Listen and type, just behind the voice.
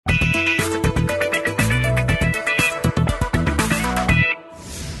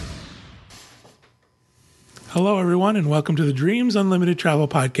Hello, everyone, and welcome to the Dreams Unlimited Travel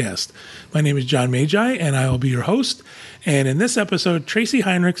Podcast. My name is John Magi, and I will be your host. And in this episode, Tracy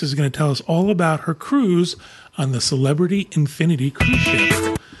Heinrichs is going to tell us all about her cruise on the Celebrity Infinity cruise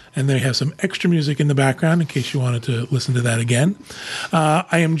ship. And they have some extra music in the background in case you wanted to listen to that again.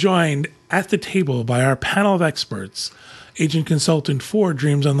 I am joined at the table by our panel of experts, agent consultant for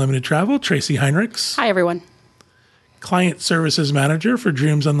Dreams Unlimited Travel, Tracy Heinrichs. Hi, everyone. Client Services Manager for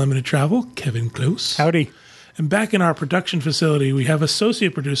Dreams Unlimited Travel, Kevin Close. Howdy. And back in our production facility, we have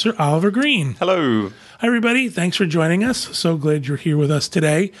Associate Producer Oliver Green. Hello. Hi, everybody. Thanks for joining us. So glad you're here with us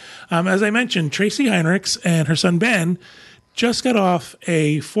today. As I mentioned, Tracy Heinrichs and her son Ben just got off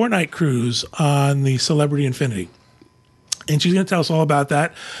a 4-night cruise on the Celebrity Infinity. And she's going to tell us all about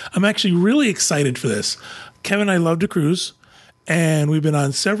that. I'm actually really excited for this. Kevin and I love to cruise. And we've been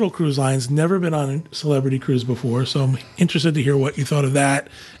on several cruise lines, never been on a Celebrity cruise before. So I'm interested to hear what you thought of that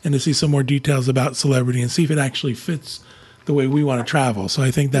and to see some more details about Celebrity and see if it actually fits the way we want to travel. So I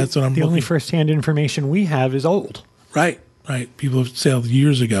think that's what I'm The looking only for. firsthand information we have is old. Right. People have sailed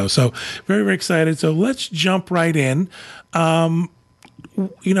years ago. So very, very excited. So let's jump right in.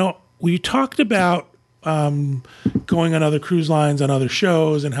 We talked about going on other cruise lines, on other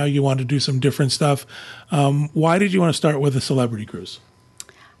shows, and how you want to do some different stuff. Why did you want to start with a Celebrity cruise?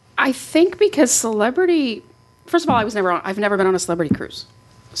 I think because Celebrity, first of all, I've never been on a Celebrity cruise.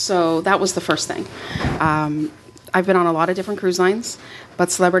 So that was the first thing. I've been on a lot of different cruise lines,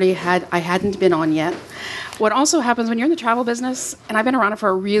 but Celebrity I hadn't been on yet. What also happens when you're in the travel business, and I've been around it for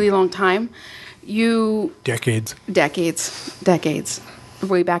a really long time, Decades.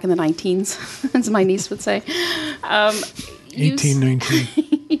 Way back in the 19s, as my niece would say.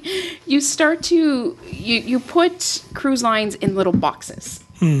 1819. You start to, you put cruise lines in little boxes.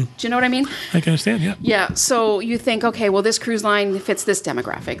 Do you know what I mean? I can understand, yeah. Yeah, so you think, okay, well, this cruise line fits this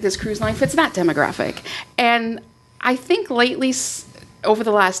demographic. This cruise line fits that demographic. And I think lately, over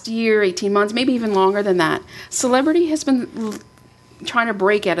the last year, 18 months, maybe even longer than that, Celebrity has been trying to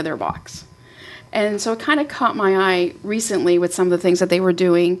break out of their box. And so it kind of caught my eye recently with some of the things that they were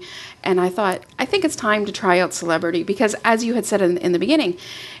doing. And I thought, I think it's time to try out Celebrity because, as you had said in the beginning,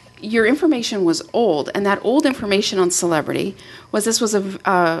 your information was old. And that old information on Celebrity was this was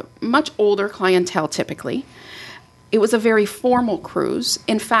a much older clientele typically. It was a very formal cruise.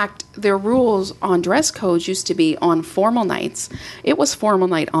 In fact, their rules on dress codes used to be on formal nights. It was formal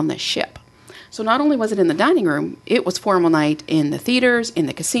night on the ship. So not only was it in the dining room, it was formal night in the theaters, in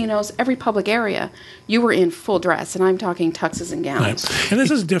the casinos, every public area. You were in full dress, and I'm talking tuxes and gowns. Right. And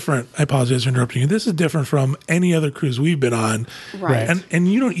this is different. I apologize for interrupting you. This is different from any other cruise we've been on. Right.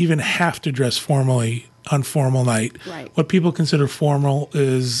 And you don't even have to dress formally on formal night. Right. What people consider formal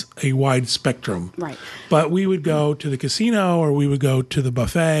is a wide spectrum. Right. But we would go to the casino or we would go to the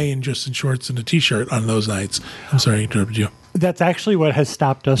buffet and just in shorts and a T-shirt on those nights. I'm sorry I interrupted you. That's actually what has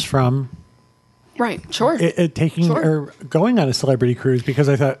stopped us from Right, sure. taking or going on a Celebrity cruise because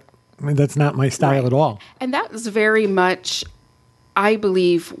I thought, that's not my style at all. And that was very much, I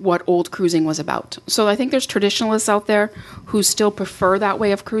believe, what old cruising was about. So I think there's traditionalists out there who still prefer that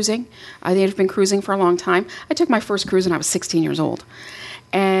way of cruising. They've been cruising for a long time. I took my first cruise when I was 16 years old.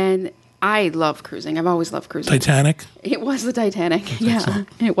 And I love cruising. I've always loved cruising. Titanic? It was the Titanic. Yeah,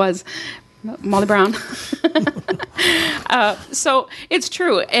 it was. Molly Brown. So it's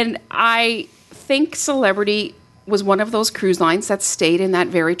true. And I think Celebrity was one of those cruise lines that stayed in that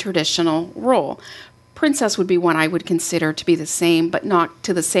very traditional role. Princess would be one I would consider to be the same, but not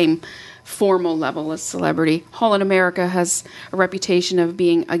to the same formal level as Celebrity. Holland America has a reputation of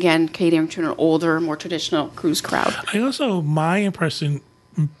being, again, catering to an older, more traditional cruise crowd. My impression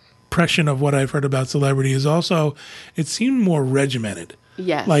of what I've heard about Celebrity is also it seemed more regimented.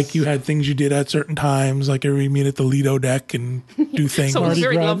 Yes. Like you had things you did at certain times, like every meet at the Lido deck and do things. So it was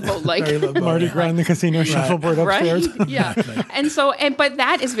very Gras. Love Boat-like. Very Love Boat, Mardi yeah. Gras in the casino shuffleboard upstairs. Right? Yeah. But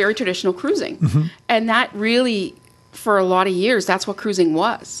that is very traditional cruising. Mm-hmm. And that really, for a lot of years, that's what cruising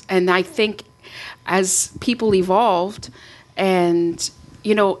was. And I think as people evolved and,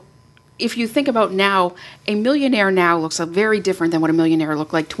 if you think about now, a millionaire now looks very different than what a millionaire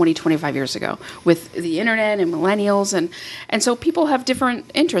looked like 20, 25 years ago with the internet and millennials. And so people have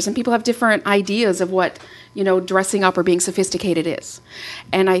different interests and people have different ideas of what, dressing up or being sophisticated is.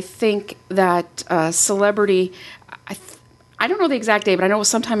 And I think that Celebrity, I don't know the exact date, but I know it was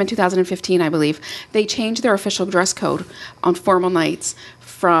sometime in 2015, I believe, they changed their official dress code on formal nights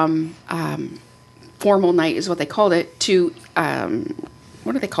from formal night is what they called it to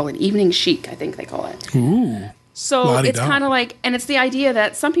what do they call it? Evening chic, I think they call it. Ooh. So it's kind of like, and it's the idea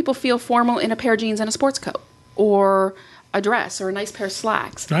that some people feel formal in a pair of jeans and a sports coat, or a dress or a nice pair of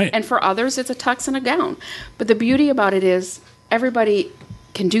slacks. Right. And for others, it's a tux and a gown. But the beauty about it is everybody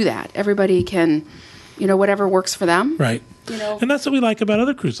can do that. Everybody can, whatever works for them. Right. And that's what we like about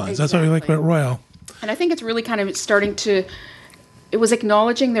other cruise lines. That's what we like Exactly. about Royal. And I think it's really kind of starting to, it was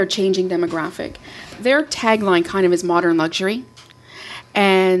acknowledging their changing demographic. Their tagline kind of is modern luxury.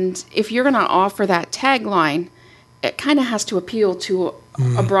 And if you're going to offer that tagline, it kind of has to appeal to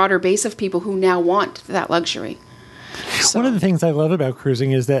a broader base of people who now want that luxury. So, One of the things I love about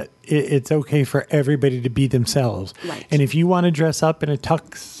cruising is that it's okay for everybody to be themselves. Right. And if you want to dress up in a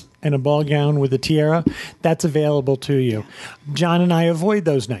tux and a ball gown with a tiara, that's available to you. John and I avoid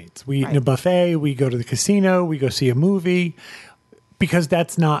those nights. We eat in a Right. buffet, we go to the casino, we go see a movie, because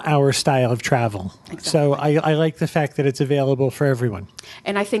that's not our style of travel. So I like the fact that it's available for everyone.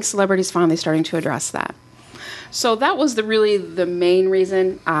 and I think celebrities finally starting to address that. So that was really the main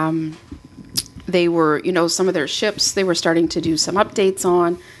reason. They were, some of their ships, they were starting to do some updates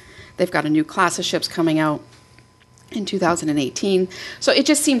on. They've got a new class of ships coming out in 2018. So it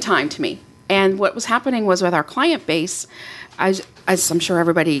just seemed time to me. And what was happening was with our client base, as I'm sure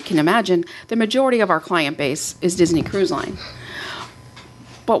everybody can imagine, the majority of our client base is Disney Cruise Line.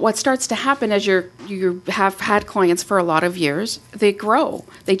 But what starts to happen as you have had clients for a lot of years, they grow,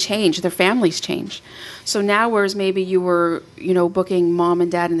 they change, their families change. So now, whereas maybe you were, booking mom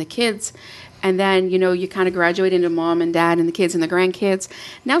and dad and the kids, and then, you kind of graduate into mom and dad and the kids and the grandkids.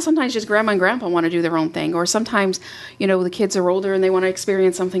 Now sometimes just grandma and grandpa want to do their own thing. Or sometimes, the kids are older and they want to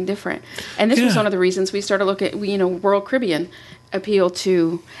experience something different. And this was one of the reasons we started looking at, Royal Caribbean appeal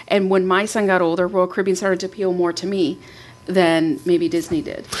to, and when my son got older, Royal Caribbean started to appeal more to me than maybe Disney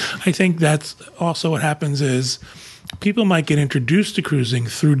did. I think that's also what happens is people might get introduced to cruising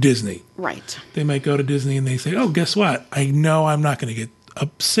through Disney. Right. They might go to Disney and they say, oh, guess what? I know I'm not going to get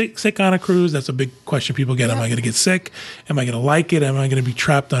sick on a cruise. That's a big question people get. Am I going to get sick? Am I going to like it? Am I going to be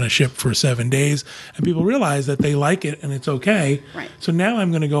trapped on a ship for 7 days? And people realize that they like it and it's okay. Right. So now I'm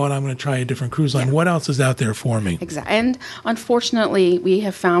going to go and I'm going to try a different cruise line. What else is out there for me? Exactly. And unfortunately, we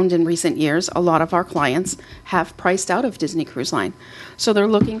have found in recent years, a lot of our clients have priced out of Disney Cruise Line. So they're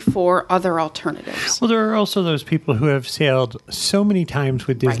looking for other alternatives. Well, there are also those people who have sailed so many times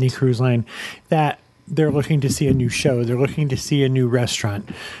with Disney Right. Cruise Line that they're looking to see a new show. They're looking to see a new restaurant.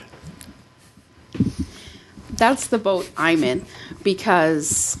 That's the boat I'm in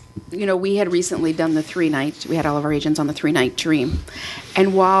because, we had recently done the 3-night, we had all of our agents on the 3-night Dream.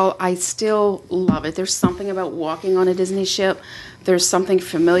 And while I still love it, there's something about walking on a Disney ship. There's something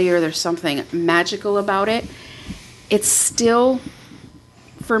familiar. There's something magical about it. It's still,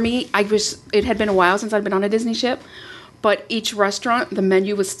 for me, it had been a while since I'd been on a Disney ship, but each restaurant, the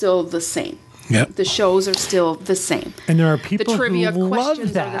menu was still the same. Yep. The shows are still the same. And there are The people trivia who love questions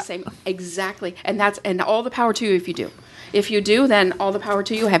are the that. same. Exactly. And all the power to you if you do. If you do, then all the power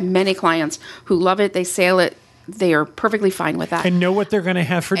to you. I have many clients who love it. They sail it. They are perfectly fine with that. And know what they're going to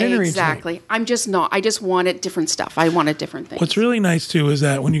have for dinner each night. Exactly. I'm just not. I just wanted different stuff. I wanted different things. What's really nice too is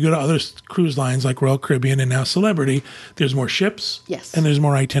that when you go to other cruise lines like Royal Caribbean and now Celebrity, there's more ships. Yes. And there's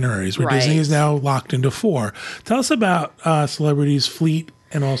more itineraries where Disney Right. is now locked into 4. Tell us about Celebrity's fleet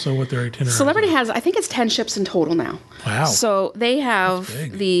and also what their itinerary Celebrity has, I think it's 10 ships in total now. Wow. So they have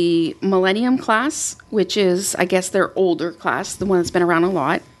big. the Millennium class, which is, I guess, their older class, the one that's been around a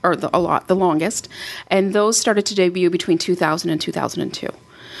lot, or the longest. And those started to debut between 2000 and 2002.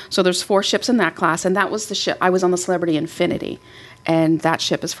 So there's 4 ships in that class, and that was the ship. I was on the Celebrity Infinity, and that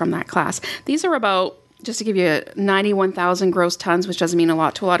ship is from that class. These are about, just to give you 91,000 gross tons, which doesn't mean a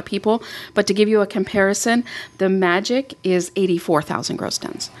lot to a lot of people, but to give you a comparison, the Magic is 84,000 gross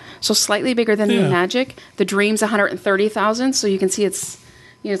tons. So slightly bigger than the Yeah. Magic. The Dream's 130,000, so you can see it's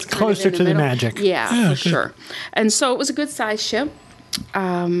it's kind Closer of in to the middle. Magic. Yeah, Yeah, for good. sure. And so it was a good size ship.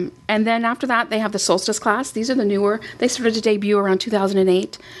 And then after that, they have the Solstice class. These are the newer. They started to debut around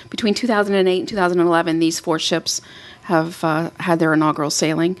 2008. Between 2008 and 2011, these 4 ships have had their inaugural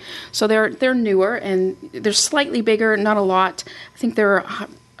sailing. So they're newer and they're slightly bigger, not a lot. I think they're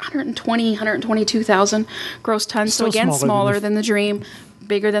 122,000 gross tons. So Still again, smaller smaller than than the Dream,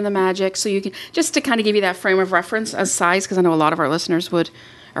 bigger than the Magic. So you can, just to kind of give you that frame of reference as size, because I know a lot of our listeners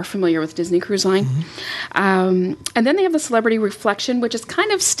are familiar with Disney Cruise Line. And then they have the Celebrity Reflection, which is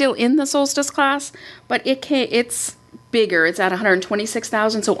kind of still in the Solstice class, but it's bigger. It's at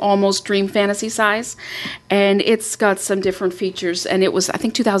 126,000, so almost Dream Fantasy size. And it's got some different features. And it was, I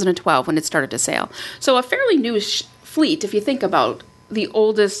think, 2012 when it started to sail. So a fairly new fleet, if you think about the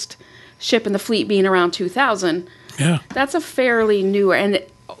oldest ship in the fleet being around 2000. Yeah. That's a fairly new, and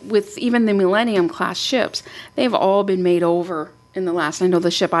with even the Millennium class ships, they've all been made over in the last. I know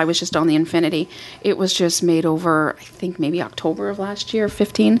the ship I was just on, the Infinity, it was just made over, I think maybe October of last year,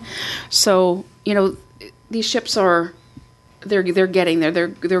 15. So these ships are they're getting there.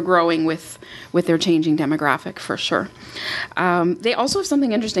 They're growing with their changing demographic for sure. They also have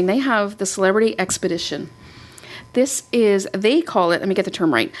something interesting. They have the Celebrity Expedition. This is, they call it, let me get the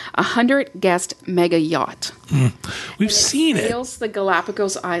term right, 100-guest mega yacht. We've seen it. Sails the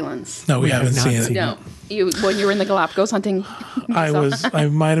Galapagos Islands. No, we haven't seen it. No, when you were in the Galapagos hunting. I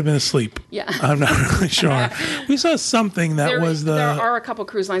might have been asleep. Yeah. I'm not really sure. We saw something that there are a couple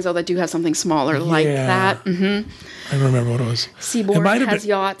cruise lines though that do have something smaller like that. Mm-hmm. I don't remember what it was. Seaboard has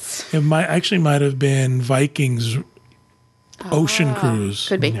yachts. It might have been Vikings Ocean Cruise.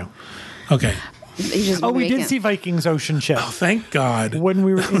 Could be. No. Okay. We did see Vikings Ocean ship. Oh, thank God. When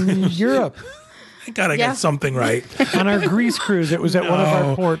we were in Europe. Thank God I got something right. On our Greece cruise, it was at one of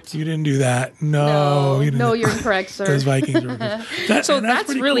our ports. You didn't do that. No, you didn't. No, you're incorrect, sir. Those Vikings were good. That's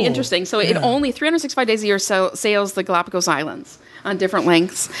really cool. interesting. So it only 365 days a year sails the Galapagos Islands on different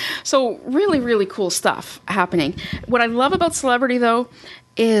lengths. So really, really cool stuff happening. What I love about Celebrity, though,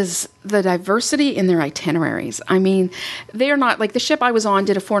 is the diversity in their itineraries. I mean, they are not, like the ship I was on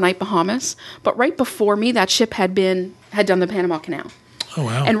did a 4-night Bahamas, but right before me, that ship had done the Panama Canal. Oh,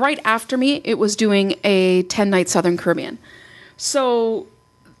 wow. And right after me, it was doing a 10-night Southern Caribbean. So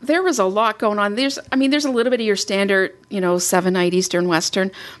there was a lot going on. There's a little bit of your standard, 7-night Eastern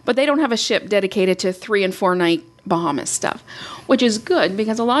Western, but they don't have a ship dedicated to 3- and 4-night Bahamas stuff, which is good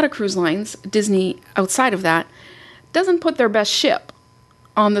because a lot of cruise lines, Disney outside of that, doesn't put their best ship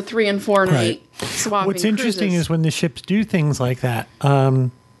on the 3- and 4-night swapping What's interesting cruises. is when the ships do things like that.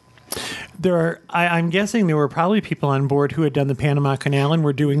 I'm guessing there were probably people on board who had done the Panama Canal and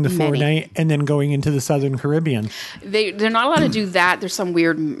were doing the 4-night and then going into the Southern Caribbean. They're not allowed to do that. There's some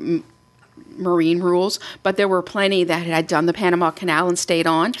weird marine rules, but there were plenty that had done the Panama Canal and stayed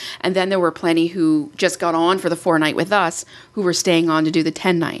on, and then there were plenty who just got on for the 4-night with us who were staying on to do the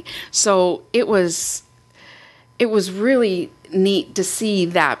 10-night. So it was really neat to see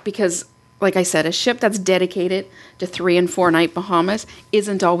that because, like I said, a ship that's dedicated to 3- and 4-night Bahamas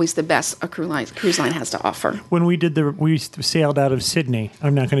isn't always the best a cruise line has to offer. When we sailed out of Sydney,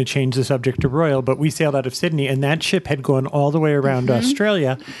 I'm not going to change the subject to Royal, but we sailed out of Sydney and that ship had gone all the way around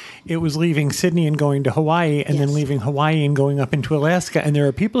Australia. It was leaving Sydney and going to Hawaii and then leaving Hawaii and going up into Alaska. And there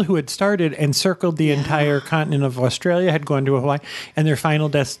are people who had started and circled the entire continent of Australia, had gone to Hawaii, and their final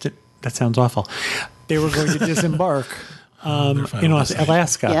that sounds awful. They were going to disembark in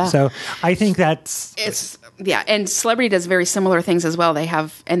Alaska. Yeah. So I think and Celebrity does very similar things as well. They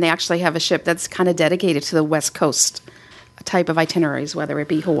actually have a ship that's kind of dedicated to the West Coast type of itineraries, whether it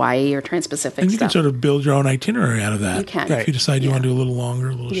be Hawaii or Trans-Pacific And you stuff. can sort of build your own itinerary out of that. You can. If you decide you want to do a little longer,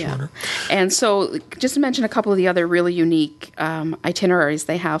 a little shorter. And so just to mention a couple of the other really unique itineraries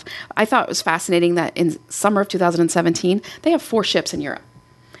they have, I thought it was fascinating that in summer of 2017, they have 4 ships in Europe.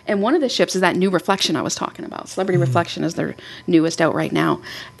 And one of the ships is that new Reflection I was talking about. Celebrity Reflection is their newest out right now.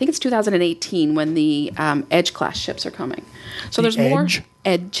 I think it's 2018 when the Edge-class ships are coming. So there's more.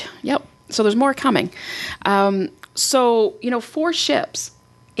 Edge. Yep. So there's more coming. 4 ships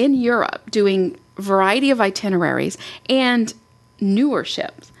in Europe doing variety of itineraries and newer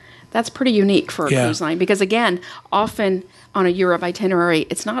ships. That's pretty unique for a cruise line because, again, often on a Europe itinerary,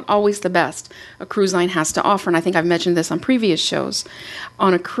 it's not always the best a cruise line has to offer. And I think I've mentioned this on previous shows.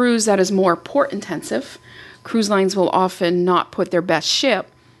 On a cruise that is more port intensive, cruise lines will often not put their best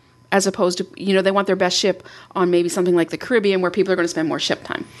ship as opposed to, they want their best ship on maybe something like the Caribbean where people are going to spend more ship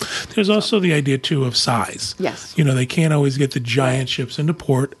time. There's also the idea, too, of size. Yes. They can't always get the giant ships into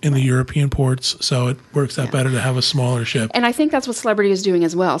port in the European ports, so it works out better to have a smaller ship. And I think that's what Celebrity is doing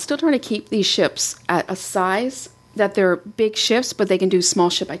as well. Still trying to keep these ships at a size that they're big ships, but they can do small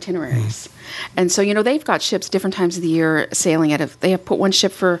ship itineraries. And so, they've got ships different times of the year sailing they have put one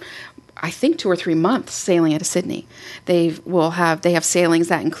ship for, I think, 2 or 3 months sailing out of Sydney. They have sailings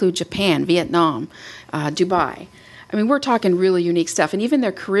that include Japan, Vietnam, Dubai. I mean, we're talking really unique stuff. And even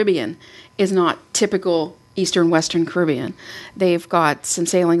their Caribbean is not typical Eastern Western Caribbean. They've got some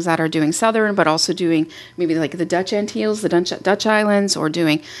sailings that are doing Southern, but also doing maybe like the Dutch Antilles, the Dutch Islands, or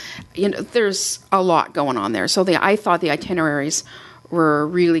doing, there's a lot going on there. So I thought the itineraries were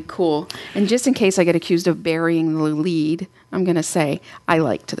really cool. And just in case I get accused of burying the lead, I'm going to say I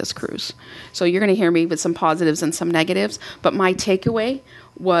liked this cruise. So you're going to hear me with some positives and some negatives, but my takeaway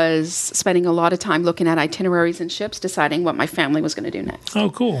was spending a lot of time looking at itineraries and ships, deciding what my family was going to do next. Oh,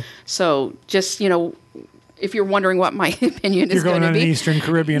 cool. So just, if you're wondering what my opinion is going to be. You're going on the Eastern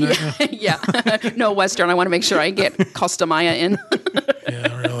Caribbean right now. Yeah. No, Western. I want to make sure I get Costa Maya in.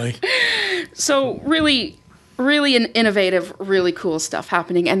 Yeah, really. So really, really innovative, really cool stuff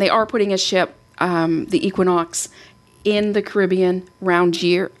happening. And they are putting a ship, the Equinox, in the Caribbean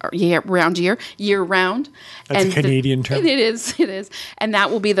year round. That's a Canadian term. It is. And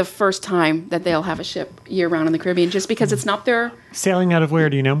that will be the first time that they'll have a ship year round in the Caribbean, just because it's not their... Sailing out of where,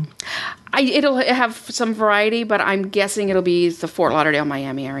 do you know? It'll have some variety, but I'm guessing it'll be the Fort Lauderdale,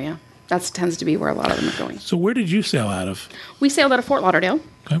 Miami area. That tends to be where a lot of them are going. So where did you sail out of? We sailed out of Fort Lauderdale.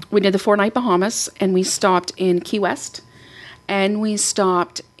 Okay. We did the 4-night Bahamas, and we stopped in Key West, and we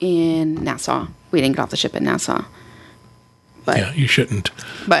stopped in Nassau. We didn't get off the ship in Nassau. But, yeah, you shouldn't.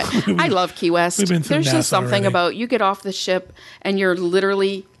 But I love Key West. We've been through There's Nassau just something already. about you get off the ship and you're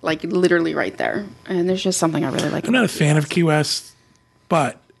literally right there. And there's just something I really like. I'm not a fan of Key West,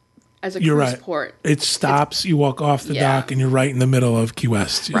 but as a you're cruise right. port. It stops, you walk off the Yeah. dock, and you're right in the middle of Key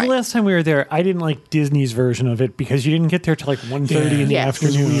West. Right. The last time we were there, I didn't like Disney's version of it because you didn't get there till like 1:30 in the Yes. It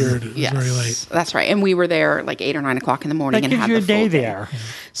was afternoon. weird. It was Yes, very late. that's right. And we were there like 8 or 9 o'clock in the morning That and gives had you the a day full there.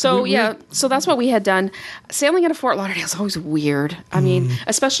 So so that's what we had done. Sailing out of Fort Lauderdale is always weird. I mean,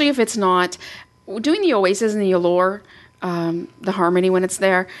 especially if it's not doing the Oasis and the Allure, the Harmony when it's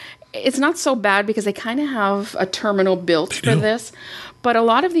there. It's not so bad because they kind of have a terminal built for do. this. But a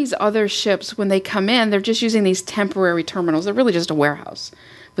lot of these other ships, when they come in, they're just using these temporary terminals. They're really just a warehouse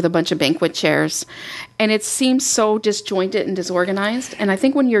with a bunch of banquet chairs. And it seems so disjointed and disorganized. And I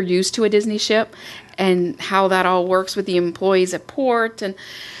think when you're used to a Disney ship and how that all works with the employees at port and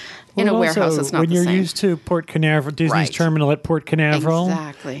in a Well, warehouse, also, it's not when the you're same. used to Port Canaveral, Disney's Right. terminal at Port Canaveral.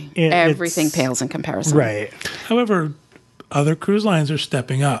 Exactly. it's- Everything pales in comparison. Right. However, other cruise lines are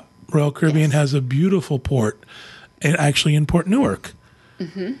stepping up. Royal Caribbean has a beautiful port, and actually in Port Newark.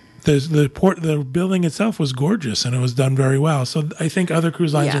 Mm-hmm. The building itself was gorgeous, and it was done very well. So I think other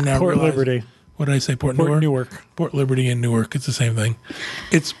cruise lines Yeah. are now Port realizing- Liberty. What did I say? Port Port Newark? Newark. Port Liberty and Newark. It's the same thing.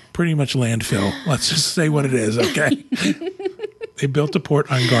 It's pretty much landfill. Let's just say what it is, okay? They built a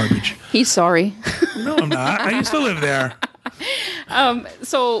port on garbage. He's sorry. No, I'm not. I used to live there.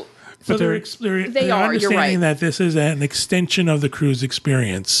 So So they're They are, you're understanding right. that this is an extension of the cruise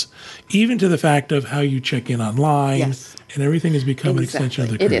experience, even to the fact of how you check in online, Yes. and everything has become an extension of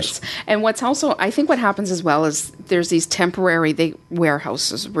the cruise. It is. And what's also, I think what happens as well is there's these temporary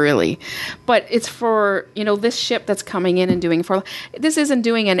warehouses, really. But it's for, this ship that's coming in and doing this isn't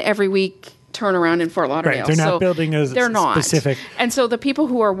doing an every week turnaround in Fort Lauderdale. Right, they're not building a they're not. specific- And so the people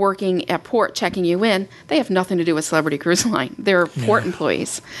who are working at port checking you in, they have nothing to do with Celebrity Cruise Line. They're port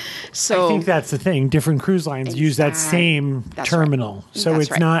employees. So I think that's the thing. Different cruise lines use that same That's right. terminal. So That's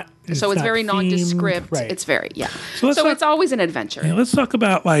it's right. not. So it's not very themed. nondescript. Right. It's very, So let's So talk- it's always an adventure. Yeah, let's talk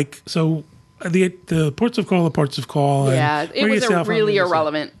about the ports of call, and Yeah, it where you was sail from, really where you sail.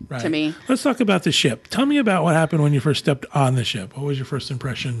 irrelevant Right. to me. Let's talk about the ship. Tell me about what happened when you first stepped on the ship. What was your first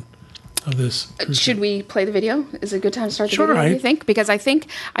impression of this? cruise Should ship? we play the video? Is it a good time to start the Sure, video, do I- you think? Because I think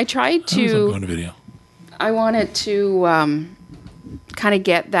I tried I always love to, going to video. I wanted to kind of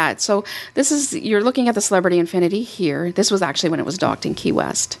get that. So you're looking at the Celebrity Infinity here. This was actually when it was docked in Key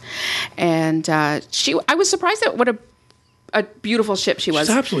West. And I was surprised at what a beautiful ship she was.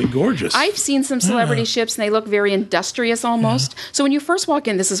 It's absolutely gorgeous. I've seen some celebrity ships and they look very industrious almost. So when you first walk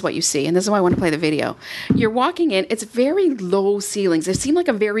in, this is what you see. And this is why I want to play the video. You're walking in, it's very low ceilings. It seemed like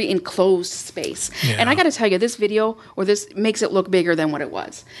a very enclosed space. Yeah. And I got to tell you, this video or this makes it look bigger than what it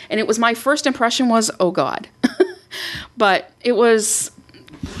was. And it was my first impression was, oh God. But it was,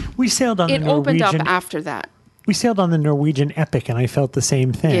 We sailed on it the opened Norwegian. up after that. We sailed on the Norwegian Epic, and I felt the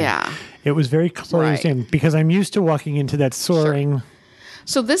same thing. Yeah. It was very closed Right. in because I'm used to walking into that soaring.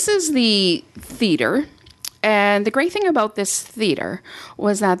 So this is the theater. And the great thing about this theater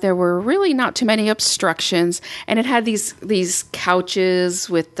was that there were really not too many obstructions, and it had these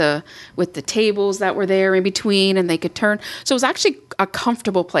couches with the tables that were there in between, and they could turn. So it was actually a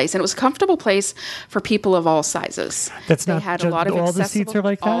comfortable place, and it was a comfortable place for people of all sizes. That's They not had a just- lot of all the seats accessible- are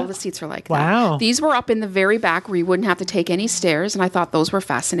like that? All the seats are like Wow. that. These were up in the very back where you wouldn't have to take any stairs, and I thought those were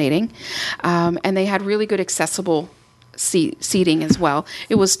fascinating. And they had really good accessible seating as well.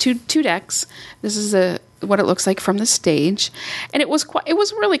 It was two decks. This is what it looks like from the stage, and it was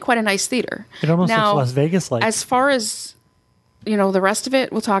really quite a nice theater. It almost Now, looks Las Vegas like. As far as the rest of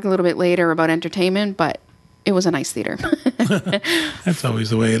it, we'll talk a little bit later about entertainment, but it was a nice theater. That's always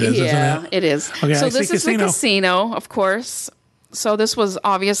the way it is, Yeah, isn't it? it is. Okay, So I see this is the casino. casino, of course. So this was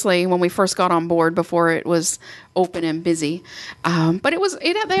obviously when we first got on board before it was open and busy. But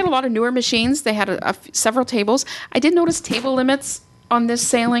they had a lot of newer machines. They had several tables. I did notice table limits on this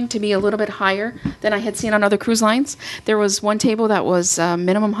sailing to be a little bit higher than I had seen on other cruise lines. There was one table that was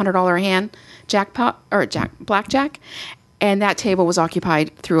minimum $100 a hand blackjack, and that table was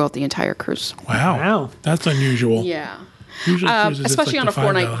occupied throughout the entire cruise. Wow. That's unusual. Yeah. Usually cruises, it's Especially like on a the $5.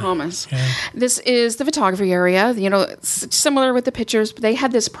 4-night promise. Yeah. This is the photography area. You know, it's similar with the pictures. But they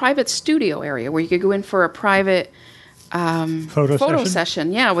had this private studio area where you could go in for a private Photo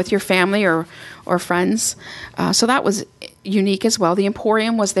session. Yeah, with your family or friends. So that was unique as well. The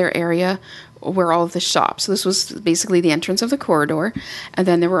Emporium was their area where all of the shops. So this was basically the entrance of the corridor, and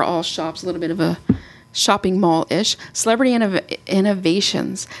then there were all shops, a little bit of a shopping mall-ish. Celebrity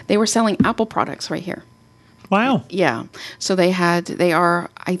Innovations. They were selling Apple products right here. Wow. Yeah. So I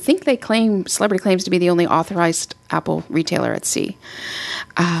think Celebrity claims to be the only authorized Apple retailer at sea.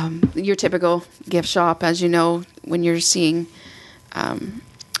 Your typical gift shop, as you know, when you're seeing,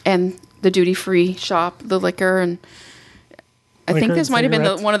 and the duty-free shop, the liquor, and I think this might have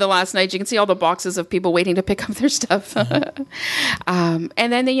been one of the last nights. You can see all the boxes of people waiting to pick up their stuff. And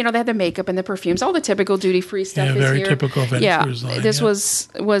then they had the makeup and the perfumes, all the typical duty-free stuff. Yeah, is very here. typical Venice Cruise Line. This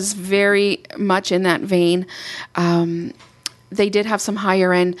was very much in that vein. They did have some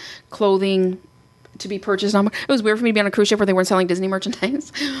higher-end clothing to be purchased on. It was weird for me to be on a cruise ship where they weren't selling Disney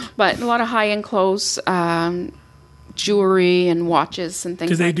merchandise, but a lot of high-end clothes. Jewelry and watches and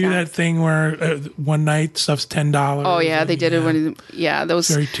things like that. Because they do that thing where one night stuff's $10. Oh yeah, they did it when those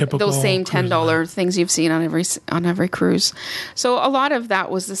very typical those same $10 cruise things you've seen on every cruise. So a lot of that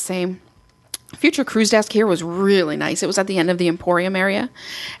was the same. Future Cruise Desk here was really nice. It was at the end of the Emporium area,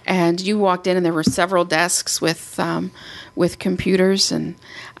 and you walked in and there were several desks with computers, and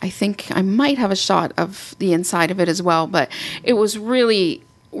I think I might have a shot of the inside of it as well. But it was really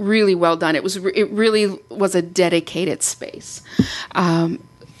well done. It really was a dedicated space.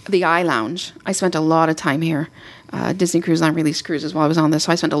 The I Lounge. I spent a lot of time here. Disney Cruise Line released cruises while I was on this,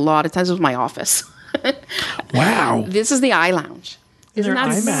 so I spent a lot of time. This was my office. Wow. This is the I Lounge. Isn't that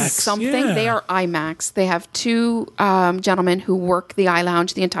IMAX. something? Yeah. They are IMAX. They have two gentlemen who work the I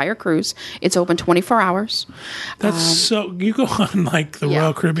Lounge the entire cruise. It's open 24 hours. That's so. You go on like the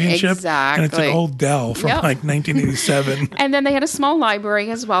Royal Caribbean ship, and it's an exactly. old Dell from like 1987. And then they had a small library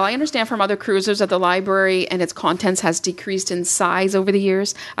as well. I understand from other cruisers that the library and its contents has decreased in size over the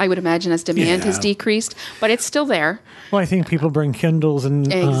years. I would imagine as demand has decreased, but it's still there. Well, I think people bring Kindles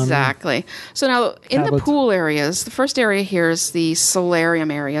and Exactly. So now in the tablets. pool areas, the first area here is the solarium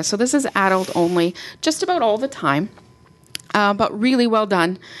area. So this is adult only, just about all the time, but really well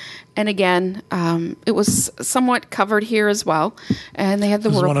done. And again, it was somewhat covered here as well. And they had the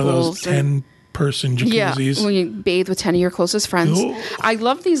This is one of those whirlpools. 10-person jacuzzis. Yeah, when you bathe with 10 of your closest friends. Ooh. I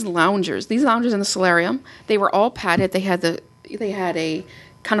love these loungers. These loungers in the solarium, they were all padded. They had a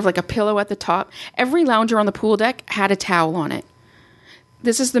kind of like a pillow at the top. Every lounger on the pool deck had a towel on it.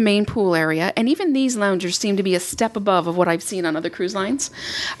 This is the main pool area, and even these loungers seem to be a step above of what I've seen on other cruise lines.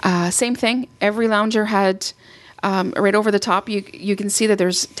 Same thing. Every lounger had right over the top. You can see that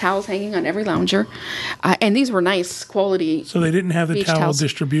there's towels hanging on every lounger, and these were nice quality. So they didn't have the beach towel towels.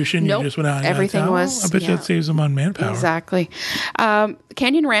 distribution. Nope. You just went out and got a Everything towel? was- I bet yeah. that saves them on manpower. Exactly.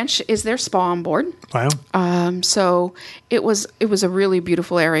 Canyon Ranch is their spa on board. Wow. So it was a really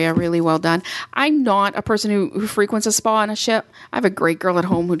beautiful area, really well done. I'm not a person who frequents a spa on a ship. I have a great girl at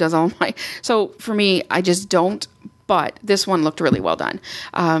home who does all my. So for me, I just don't. But this one looked really well done.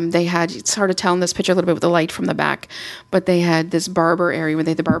 They had, it's hard to tell in this picture a little bit with the light from the back, but they had this barber area where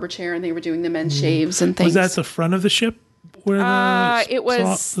they had the barber chair and they were doing the men's shaves and things. Was that the front of the ship? Where It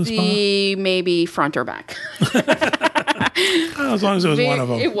was spa? maybe front or back. Oh, as long as it was one of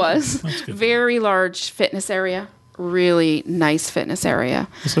them. It was. good. Very large fitness area. Really nice fitness area.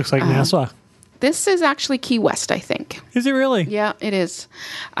 This looks like Nassau. This is actually Key West, I think. Is it really? Yeah, it is.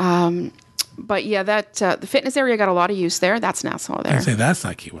 But yeah, that the fitness area got a lot of use there. That's Nassau there. I'd say that's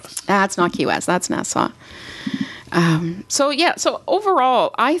not Key West. That's not Key West. That's Nassau. So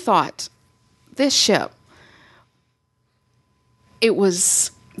overall, I thought this ship, it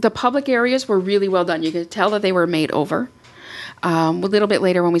was, the public areas were really well done. You could tell that they were made over. A little bit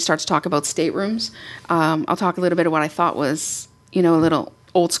later when we start to talk about staterooms, I'll talk a little bit of what I thought was, a little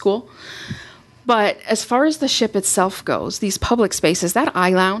old school. But as far as the ship itself goes, these public spaces, that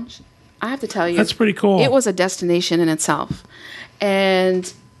I Lounge, I have to tell you, That's pretty cool. It was a destination in itself.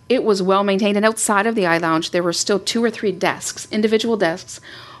 And it was well maintained. And outside of the I Lounge, there were still 2 or 3 desks, individual desks,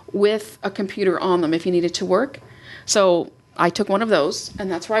 with a computer on them if you needed to work. So I took one of those,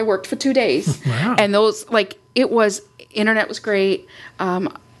 and that's where I worked for 2 days. Wow. And those, internet was great.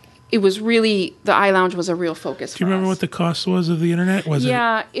 It was really, the I Lounge was a real focus. Do you remember what the cost was of the internet? Was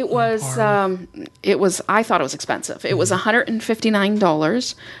Yeah, it was. I thought it was expensive. It was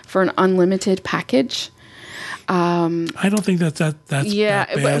 $159 for an unlimited package. I don't think that's Yeah, that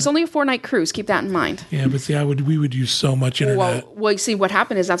but bad. it's only a 4-night cruise. Keep that in mind. Yeah, but see, we would use so much internet. Well, you see, what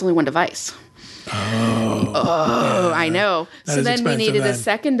happened is that's only one device. Oh, I know. That So is then we expensive needed then. a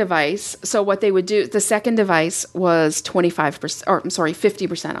second device. So what they would do, the second device was 25%, or I'm sorry,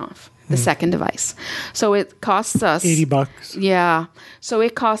 50% off the second device. So it costs us $80. Yeah. So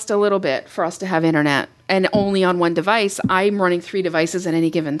it cost a little bit for us to have internet, and only on one device. I'm running 3 devices at any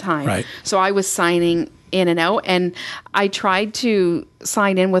given time. Right. So I was signing in and out, and I tried to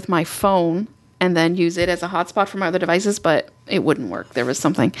sign in with my phone and then use it as a hotspot for my other devices, but it wouldn't work. There was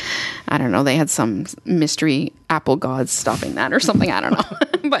something, I don't know, they had some mystery Apple gods stopping that or something, I don't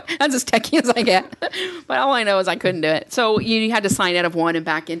know. But that's as techie as I get. But all I know is I couldn't do it. So you had to sign out of one and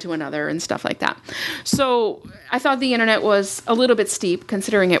back into another and stuff like that. So I thought the internet was a little bit steep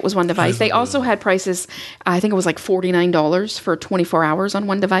considering it was one device. They also had prices, I think it was like $49 for 24 hours on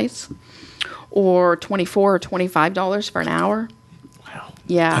one device, or $24 or $25 for an hour.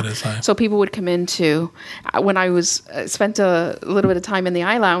 Yeah. That is high. So people would come into, when I was spent a little bit of time in the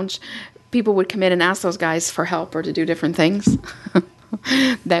eye lounge, people would come in and ask those guys for help or to do different things.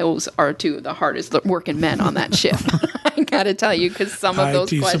 Those are 2 of the hardest working men on that ship. I got to tell you, because some of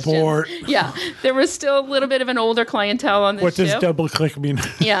those IT questions. support. Yeah. There was still a little bit of an older clientele on this What ship. does double click mean?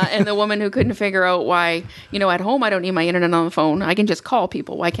 Yeah, and the woman who couldn't figure out why, at home I don't need my internet on the phone. I can just call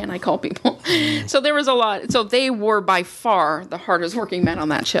people. Why can't I call people? So there was a lot. So they were by far the hardest working men on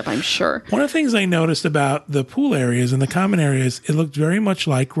that ship, I'm sure. One of the things I noticed about the pool areas and the common areas, it looked very much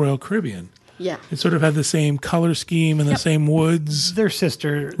like Royal Caribbean. Yeah. It sort of had the same color scheme and the same woods. Their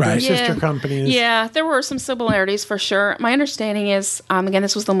sister Right. sister companies. Yeah, there were some similarities for sure. My understanding is, again,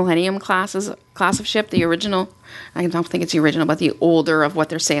 this was the Millennium class of ship, the original. I don't think it's the original, but the older of what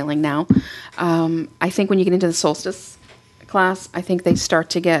they're sailing now. I think when you get into the Solstice class, I think they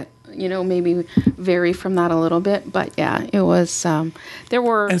start to get, maybe vary from that a little bit. But yeah, it was, there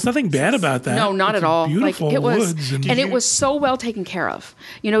were. And it's nothing bad about that. No, not It's at all. Beautiful Like it was, woods. and it was so well taken care of.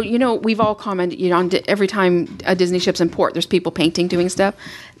 We've all commented. On every time a Disney ship's in port, there's people painting, doing stuff.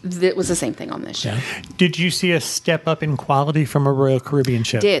 It was the same thing on this ship. Yeah. Did you see a step up in quality from a Royal Caribbean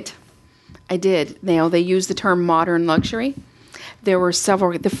ship? I did. They used the term modern luxury. There were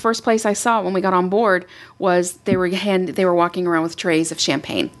several. The first place I saw when we got on board was they were walking around with trays of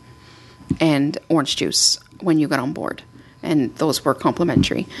champagne and orange juice when you got on board, and those were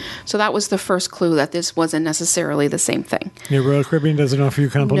complimentary. So that was the first clue that this wasn't necessarily the same thing. Yeah, Royal Caribbean doesn't offer you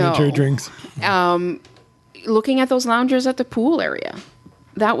complimentary No. drinks. Looking at those loungers at the pool area,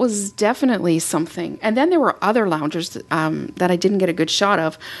 that was definitely something. And then there were other loungers that I didn't get a good shot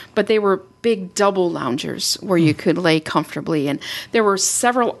of, but they were big double loungers where you could lay comfortably. And there were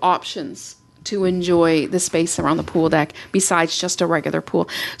several options to enjoy the space around the pool deck besides just a regular pool.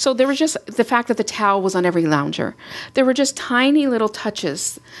 So there was just the fact that the towel was on every lounger. There were just tiny little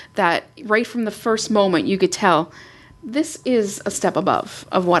touches that right from the first moment you could tell this is a step above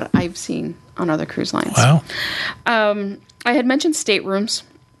of what I've seen on other cruise lines. Wow. I had mentioned staterooms.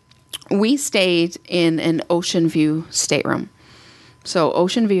 We stayed in an ocean view stateroom. So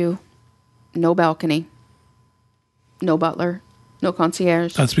ocean view, no balcony, no butler, no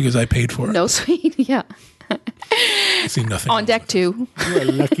concierge, That's because I paid for it. no suite. Yeah. I see nothing. On deck too. You are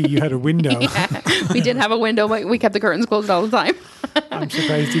lucky you had a window. We did have a window, but we kept the curtains closed all the time. I'm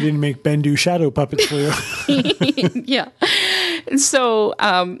surprised you didn't make Ben do shadow puppets for you. Yeah. So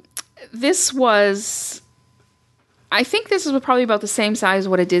this was, I think this is probably about the same size as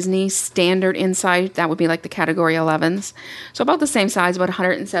what a Disney standard inside, that would be like the category 11s. So about the same size, about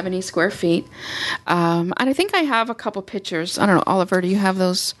 170 square feet. And I think I have a couple pictures. I don't know, Oliver, do you have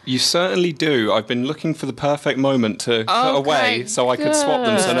those? You certainly do. I've been looking for the perfect moment to cut away so I could swap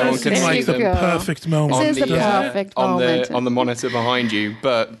them so no one good. could It's There like you the see go. them perfect moment. This is the the, perfect on moment. the monitor behind you.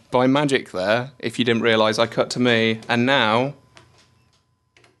 But by magic there, if you didn't realise, I cut to me, and now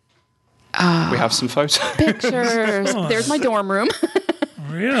we have some photos. Pictures. There's my dorm room.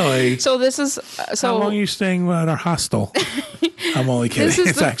 Really? So this is, How long are you staying at our hostel? I'm only kidding. This is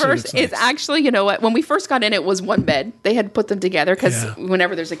It's the actually- first. It's nice. actually, you know what? When we first got in, it was one bed. They had put them together because Yeah.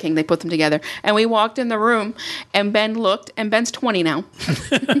 whenever there's a king, they put them together. And we walked in the room, and Ben looked, and Ben's 20 now.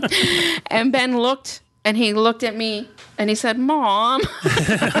 And Ben looked, and he looked at me, and he said, "Mom."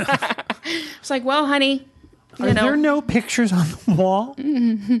 It's like, well, honey, you Are know, there no pictures on the wall?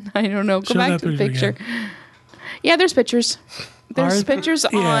 I don't know. Go Show back that to the picture picture. Yeah, there's pictures. There's Are there? pictures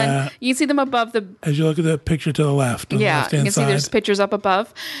Yeah. on. You can see them above the As you look at the picture to the left, on the Yeah, you left-hand can see there's side. pictures up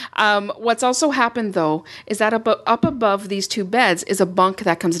above. What's also happened, though, is that up above these two beds is a bunk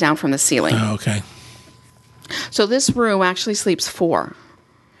that comes down from the ceiling. Oh, okay. So this room actually sleeps 4.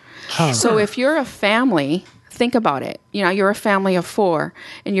 Huh. So if you're a family think about it. You know, you're a family of 4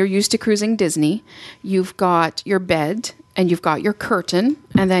 and you're used to cruising Disney. You've got your bed and you've got your curtain,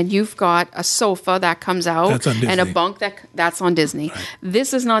 and then you've got a sofa that comes out That's on and a Disney. bunk that's on Disney. Right.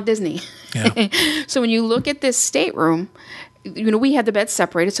 This is not Disney. Yeah. So when you look at this stateroom, you know, we had the beds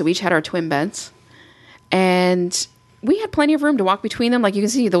separated, so we each had our twin beds. And we had plenty of room to walk between them. Like you can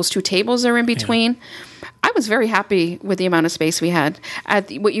see, those 2 tables are in between. I was very happy with the amount of space we had.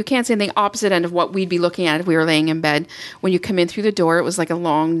 What you can't say, the opposite end of what we'd be looking at if we were laying in bed. When you come in through the door, it was like a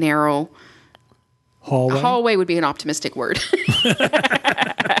long, narrow hallway would be an optimistic word.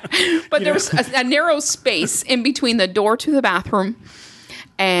 But there was a narrow space in between the door to the bathroom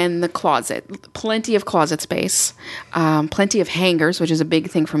and the closet. Plenty of closet space. Plenty of hangers, which is a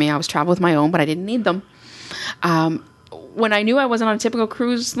big thing for me. I was traveling with my own, but I didn't need them. When I knew I wasn't on a typical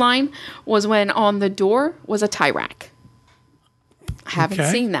cruise line was when on the door was a tie rack. I haven't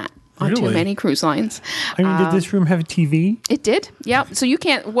seen that on too many cruise lines. I mean, did this room have a TV? It did. Yeah. So you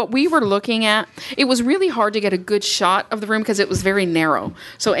can't, what we were looking at, it was really hard to get a good shot of the room because it was very narrow.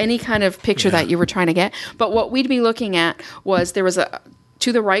 So any kind of picture that you were trying to get. But what we'd be looking at was there was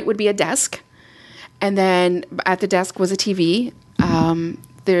to the right would be a desk. And then at the desk was a TV.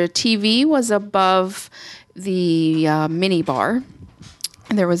 The TV was above the mini bar.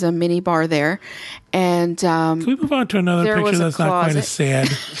 And there was a mini bar there. And Can we move on to another picture that's not quite as sad?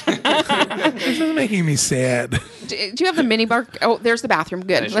 This is making me sad. Do you have the mini bar? Oh, there's the bathroom.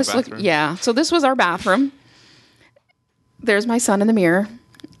 Good. There's Let's your look. bathroom. Yeah. So this was our bathroom. There's my son in the mirror.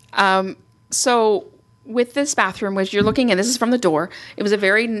 So with this bathroom, which you're looking in, this is from the door. It was a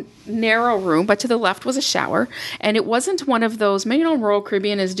very narrow room, but to the left was a shower, and it wasn't one of those. You know, Royal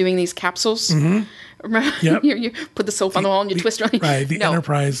Caribbean is doing these capsules. Mm-hmm. Yep. You put the soap on the wall and you twist it. Right, the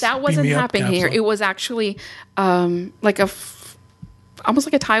Enterprise That wasn't Beam Me Up happening here. capsule. It was actually like almost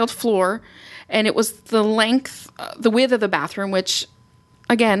like a tiled floor, and it was the length, the width of the bathroom, which,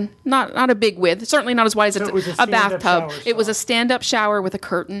 again, not a big width. Certainly not as wide as So it was a a stand-up bathtub. shower It was a stand-up shower with a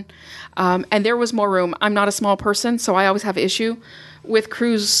curtain, and there was more room. I'm not a small person, so I always have issue with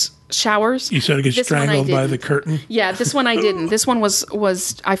cruise showers. You sort of get This one I strangled by didn't. the curtain. Yeah, this one I didn't. This one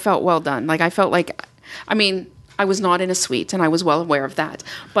was I felt well done. Like I felt like, I mean, I was not in a suite, and I was well aware of that.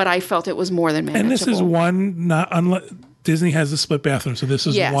 But I felt it was more than manageable. And this is one, not unlike Disney has a split bathroom, so this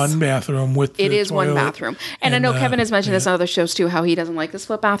is Yes. one bathroom with the It is one toilet bathroom. And I know Kevin has mentioned this on other shows too, how he doesn't like the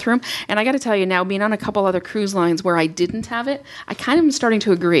split bathroom. And I got to tell you now, being on a couple other cruise lines where I didn't have it, I kind of am starting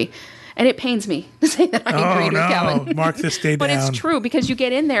to agree. And it pains me to say that I Oh, agreed with Kevin. no. Mark this day But down. it's true because you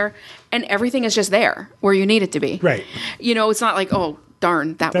get in there and everything is just there where you need it to be. Right. You know, it's not like, oh,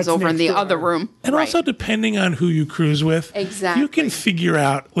 darn, that was That's over in the next door. other room. And Right. also, depending on who you cruise with, Exactly. you can figure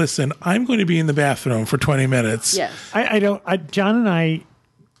out, listen, I'm going to be in the bathroom for 20 minutes. Yes. John and I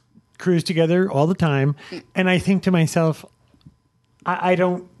cruise together all the time, and I think to myself, I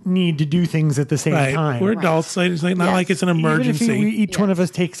don't need to do things at the same Right. time. We're adults. So it's like, not Yes. like it's an Even if emergency. each one of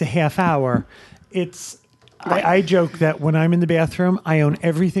us takes a half hour, it's. I joke that when I'm in the bathroom, I own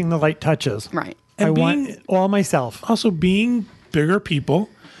everything the light touches. Right. I And want being- all myself. Also, being bigger people,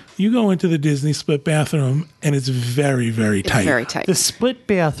 you go into the Disney split bathroom and it's very, very It's tight. very tight. The split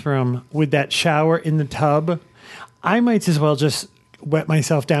bathroom with that shower in the tub, I might as well just wet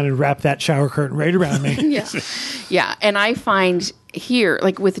myself down and wrap that shower curtain right around me. Yeah. Yeah. And I find here,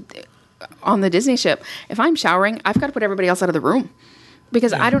 like on the Disney ship, if I'm showering, I've got to put everybody else out of the room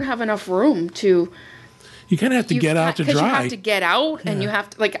because I don't have enough room to. You kind of have to get out to Because you dry. have to get out and you have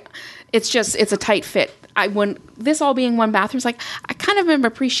to, like, it's a tight fit. When this all being one bathroom, it's like, I kind of am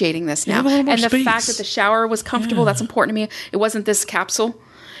appreciating this now. have a little more And the space. fact that the shower was comfortable, that's important to me. It wasn't this capsule.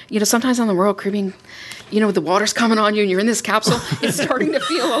 You know, sometimes on the Royal Caribbean, you know, the water's coming on you and you're in this capsule. It's starting to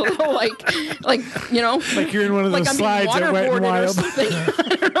feel a little like, you know, Like you're in one of those I'm slides being at Wet n' waterboarded or Wild. something.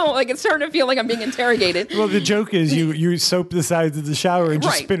 I don't know. Like, it's starting to feel like I'm being interrogated. Well, the joke is you soap the sides of the shower and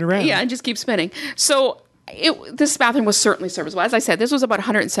just spin around. Yeah, and just keep spinning. So this bathroom was certainly serviceable. As I said, this was about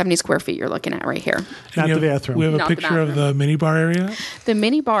 170 square feet you're looking at right here. Not You the have- bathroom. We have a Not the picture of bathroom. the minibar area. The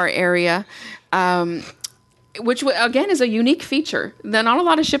mini bar area, which again is a unique feature. Not a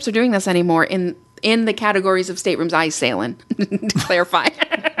lot of ships are doing this anymore in the categories of staterooms I sail in, to clarify.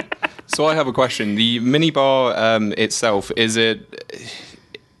 So I have a question. The minibar itself, is it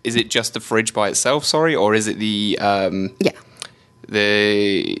just the fridge by itself? Sorry, or is it the Yeah.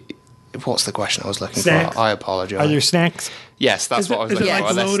 the what's the question I was looking Snacks? for? I apologize. Are there snacks? Yes, that's what I was is it looking like for.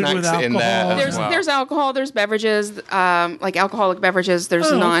 Are there loaded snacks with in there? alcohol? as There's well? there's alcohol, there's beverages, like alcoholic beverages. There's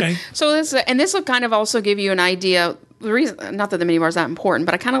Oh, none. okay. So this will kind of also give you an idea. The reason, not that the minibar is that important,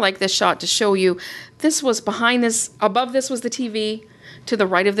 but I kind of like this shot to show you. This was behind this. Above this was the TV. To the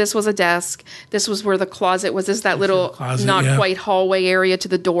right of this was a desk. This was where the closet was. This is that little closet, not yeah. quite hallway area to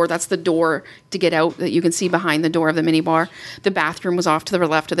the door. That's the door to get out that you can see behind the door of the minibar. The bathroom was off to the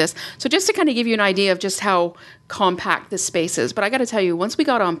left of this. So just to kind of give you an idea of just how compact this space is. But I got to tell you, once we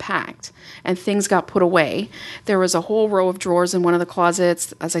got unpacked and things got put away, there was a whole row of drawers in one of the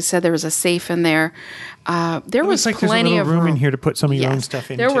closets. As I said, there was a safe in there. There was like plenty there's a of little room in here to put some of your own Yes. stuff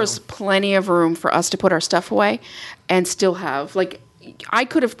in. There too. was plenty of room for us to put our stuff away and still have, like, I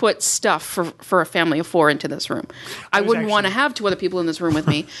could have put stuff for a family of 4 into this room. I wouldn't want to have 2 other people in this room with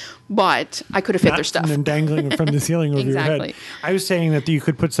me, but I could have fit their stuff. And then dangling from the ceiling over your Exactly. head. I was saying that you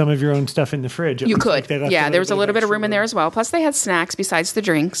could put some of your own stuff in the fridge. It You looks could. like they left Yeah, there was a little bit of extra room in there as well. Plus, they had snacks besides the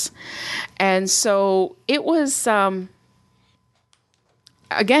drinks. And so it was,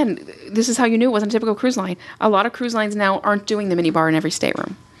 again, this is how you knew it wasn't a typical cruise line. A lot of cruise lines now aren't doing the minibar in every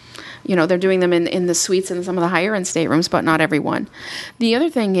stateroom. You know, they're doing them in the suites and some of the higher end staterooms, but not every one. The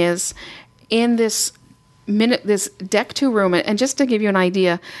other thing is, in this deck 2 room, and just to give you an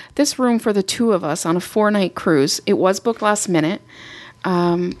idea, this room for the 2 of us on a 4-night cruise, it was booked last minute,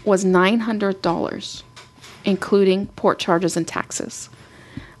 was $900, including port charges and taxes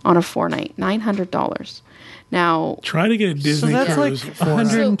on a 4-night. $900. Now, Try to get a So Disney that's like cruise for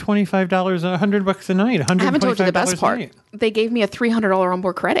 $125, $100 a night. I haven't told you the best $125 a part. night. They gave me a $300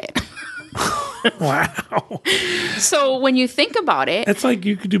 onboard credit. wow. So when you think about it, It's like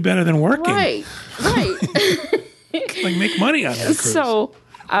you could do better than working. right. Like make money on that cruise. So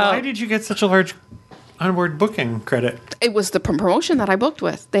Why did you get such a large onboard booking credit? it was the promotion that I booked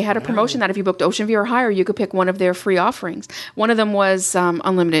with. They had a promotion that if you booked Ocean View or higher, you could pick one of their free offerings. One of them was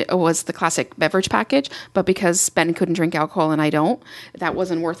unlimited, was the classic beverage package, but because Ben couldn't drink alcohol and I don't, that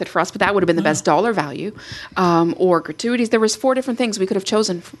wasn't worth it for us, but that would have been the best dollar value. Or gratuities. There was 4 different things we could have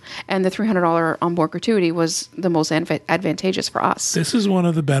chosen, and the $300 onboard gratuity was the most advantageous for us. This is one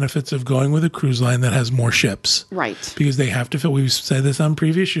of the benefits of going with a cruise line that has more ships. Right. Because they have to fill, we've said this on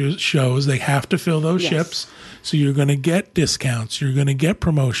previous shows, they have to fill those Yes. ships. So you're going to get discounts. You're going to get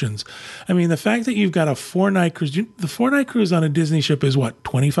promotions. I mean, the fact that you've got a 4-night cruise, the 4-night cruise on a Disney ship is what,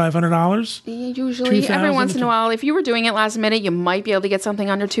 $2,500? Usually, every 2,000 once in a while, if you were doing it last minute, you might be able to get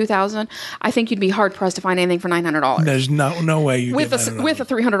something under $2,000. I think you'd be hard pressed to find anything for $900 There's no way you with get a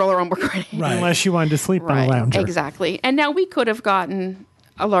 $300 onboard credit. Right. Unless you wanted to sleep on a lounger. Exactly. And now we could have gotten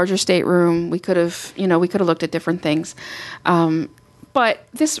a larger stateroom. We could have, looked at different things. But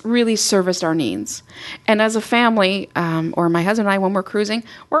this really serviced our needs. And as a family, or my husband and I, when we're cruising,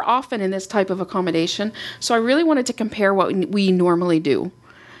 we're often in this type of accommodation. So I really wanted to compare what we normally do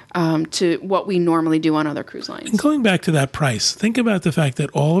to what we normally do on other cruise lines. Going back to that price, think about the fact that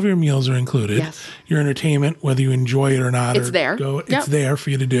all of your meals are included. Yes. Your entertainment, whether you enjoy it or not, It's or there. it's Yep. there for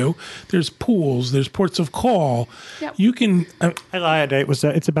you to do. There's pools, there's ports of call. Yep. You can. I lied.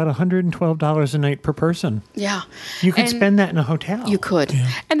 It's about $112 a night per person. Yeah. You could And spend that in a hotel. You could.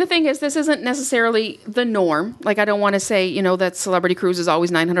 And the thing is, this isn't necessarily the norm. Like, I don't want to say, that Celebrity Cruise is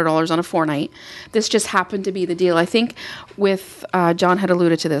always $900 on a 4-night. This just happened to be the deal. I think with, John had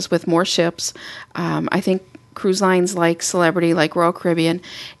alluded to this, with more ships, I think cruise lines like Celebrity, like Royal Caribbean,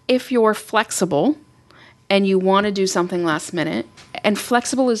 if you're flexible and you want to do something last minute, and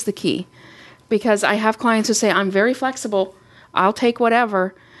flexible is the key. Because I have clients who say, I'm very flexible, I'll take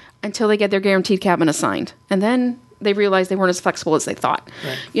whatever, until they get their guaranteed cabin assigned. And then they realize they weren't as flexible as they thought.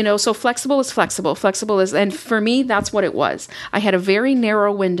 Right. So flexible is flexible. Flexible is, and for me, that's what it was. I had a very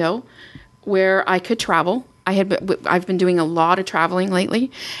narrow window where I could travel. I've been doing a lot of traveling lately,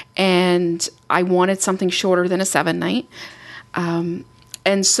 and I wanted something shorter than a 7-night.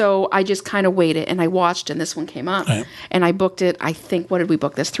 And so I just kind of waited, and I watched, and this one came up. Right. And I booked it, I think, what did we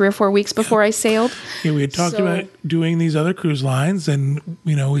book this? 3 or 4 weeks before I sailed? Yeah, we had talked So- about doing these other cruise lines, and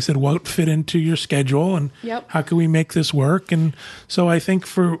we said what fit into your schedule, and Yep. how can we make this work? And so I think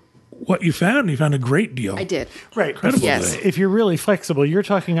for what you found a great deal. I did. Right. Incredible. Yes. If you're really flexible, you're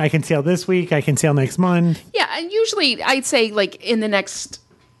talking, I can sail this week, I can sail next month. Yeah, and usually I'd say like in the next,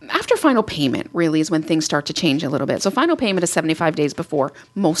 after final payment really is when things start to change a little bit. So final payment is 75 days before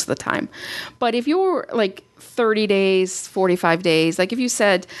most of the time. But if you're like 30 days, 45 days, like if you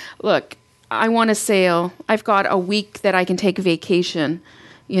said, look, I want to sail, I've got a week that I can take vacation,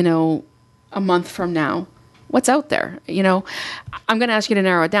 a month from now. What's out there? I'm going to ask you to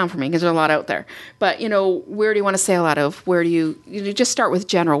narrow it down for me because there's a lot out there. But, where do you want to sail out of? Where do you just start with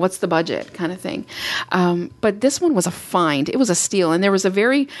general? What's the budget kind of thing? But this one was a find. It was a steal. And there was a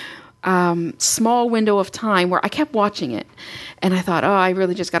very small window of time where I kept watching it. And I thought, I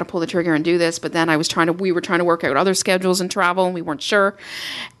really just got to pull the trigger and do this. But then we were trying to work out other schedules and travel, and we weren't sure.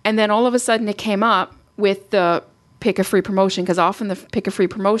 And then all of a sudden it came up with the pick a free promotion, because often the pick a free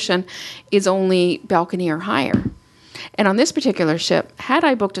promotion is only balcony or higher. And on this particular ship, had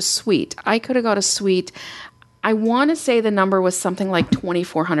I booked a suite, I could have got a suite. I want to say the number was something like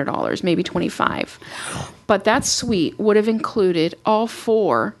 $2,400, maybe $25. But that suite would have included all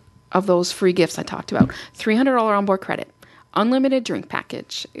 4 of those free gifts I talked about. $300 onboard credit, unlimited drink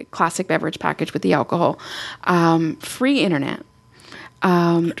package, classic beverage package with the alcohol, free internet,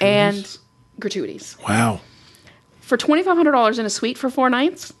 and gratuities. Wow. For $2,500 in a suite for 4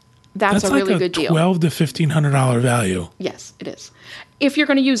 nights, that's a really good deal. $1,200 to $1,500 value. Yes, it is. If you're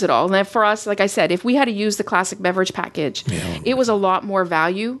going to use it all. And then for us, like I said, if we had to use the classic beverage package, it was a lot more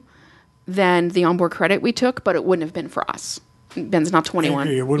value than the onboard credit we took, but it wouldn't have been for us. Ben's not 21.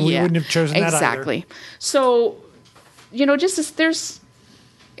 We wouldn't have chosen that exactly. So,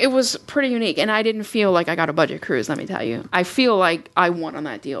 it was pretty unique, and I didn't feel like I got a budget cruise. Let me tell you, I feel like I won on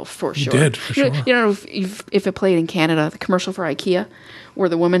that deal for sure. You did, for sure. If it played in Canada, the commercial for IKEA, where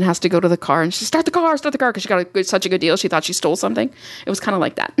the woman has to go to the car and she start the car, because she got such a good deal. She thought she stole something. It was kind of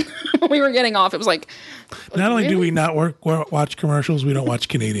like that. When we were getting off, it was like. Not only do we not watch commercials, we don't watch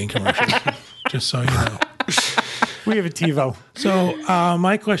Canadian commercials. Just so you know. We have a TiVo. So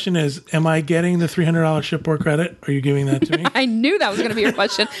my question is, am I getting the $300 shipboard credit? Are you giving that to me? I knew that was going to be your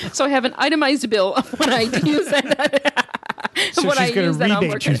question. So I have an itemized bill of what I use. So she's going to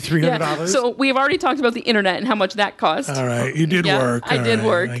rebate you $300? Yeah. So we've already talked about the internet and how much that cost. All right. You did work. I did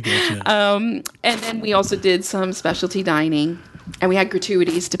work. I get you. And then we also did some specialty dining. And we had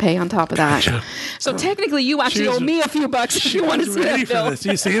gratuities to pay on top of that. Gotcha. So technically, you actually owe me a few bucks if you want to see that bill. Do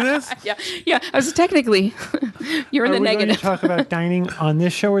you see this? Yeah. I was technically, you're in the negative. Are we going to talk about dining on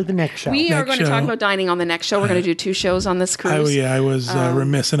this show or the next show? We are going to talk about dining on the next show. We're going to do 2 shows on this cruise. I was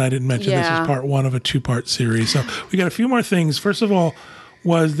remiss and I didn't mention this is part 1 of a 2-part series. So we got a few more things. First of all,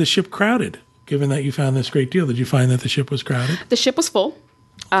 was the ship crowded? Given that you found this great deal, did you find that the ship was crowded? The ship was full.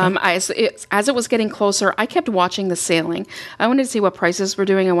 As it was getting closer, I kept watching the sailing. I wanted to see what prices were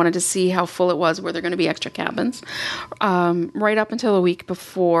doing. I wanted to see how full it was, were there going to be extra cabins. Right up until a week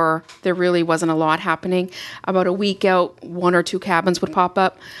before, there really wasn't a lot happening. About a week out, 1 or 2 cabins would pop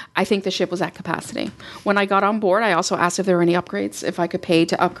up. I think the ship was at capacity. When I got on board, I also asked if there were any upgrades, if I could pay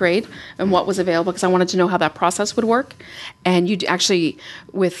to upgrade, and what was available, because I wanted to know how that process would work. And you actually,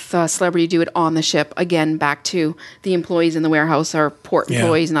 with Celebrity, do it on the ship. Again, back to the employees in the warehouse are port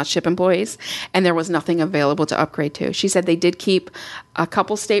employees, not ship employees, and there was nothing available to upgrade to. She said they did keep a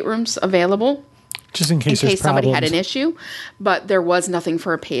couple staterooms available just in case somebody had an issue, but there was nothing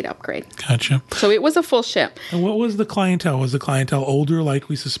for a paid upgrade. Gotcha. So it was a full ship. And what was the clientele? Was the clientele older, like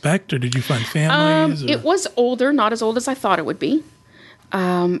we suspect, or did you find families? It was older, not as old as I thought it would be,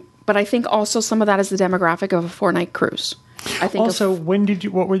 but I think also some of that is the demographic of a 4-night cruise. I think also,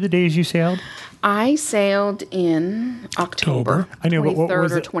 what were the days you sailed? I sailed in October. I know, but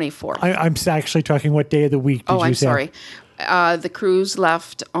 23rd or 24th. I'm actually talking what day of the week did you sail? I'm sorry. The cruise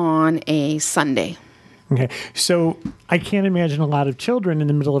left on a Sunday. Okay. So I can't imagine a lot of children in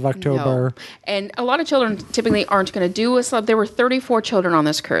the middle of October. No. And a lot of children typically aren't going to do a slip. There were 34 children on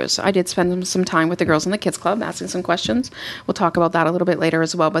this cruise. I did spend some time with the girls in the kids club asking some questions. We'll talk about that a little bit later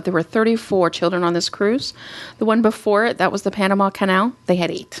as well. But there were 34 children on this cruise. The one before it, that was the Panama Canal. They had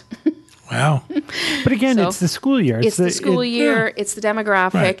 8. Wow. But again, it's the school year. It's the school year. It's the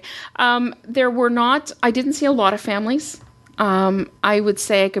demographic. Right. I didn't see a lot of families. I would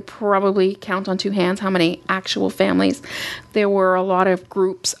say I could probably count on 2 hands how many actual families. There were a lot of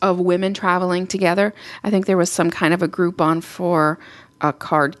groups of women traveling together. I think there was some kind of a group on for a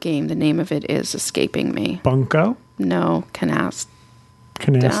card game. The name of it is escaping me. Bunko? No, Canasta,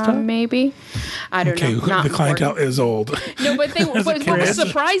 maybe. I don't know. Okay, the clientele is old. No, but what was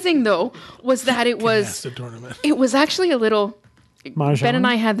surprising though was that it was actually a little. Mahjong? Ben and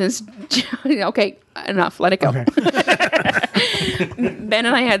I had this. Okay, enough. Let it go. Okay. Ben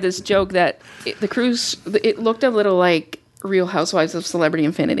and I had this joke that the cruise, it looked a little like Real Housewives of Celebrity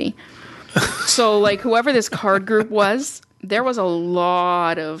Infinity. So, like, whoever this card group was, there was a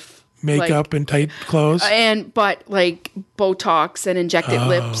lot of makeup and tight clothes, but Botox and injected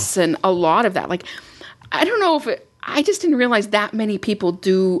lips and a lot of that. Like, I don't know I just didn't realize that many people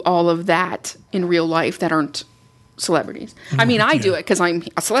do all of that in real life that aren't celebrities. I mean, I do it because I'm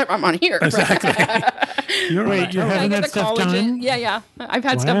a celeb. I'm on here. Exactly. You're right. You're having that stuff done? Yeah. I've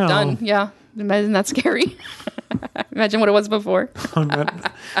had stuff done. Yeah. Imagine that's scary. Imagine what it was before.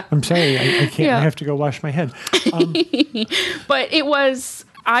 I'm sorry. I can't. Yeah. I have to go wash my head. But it was,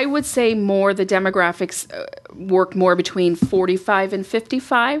 I would say, more the demographics work more between 45 and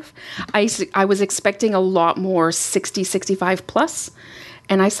 55. I was expecting a lot more 60, 65 plus,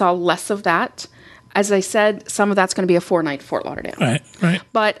 and I saw less of that. As I said, some of that's going to be a 4-night Fort Lauderdale. Right.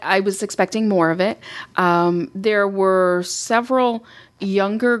 But I was expecting more of it. There were several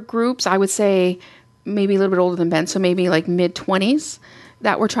younger groups, I would say maybe a little bit older than Ben, so maybe like mid-20s,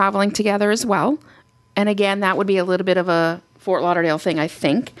 that were traveling together as well. And again, that would be a little bit of a Fort Lauderdale thing, I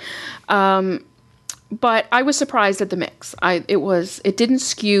think. But I was surprised at the mix. It didn't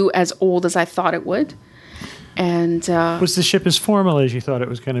skew as old as I thought it would. And was the ship as formal as you thought it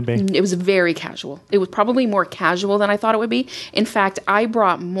was going to be? it was very casual. It was probably more casual than I thought it would be. In fact, I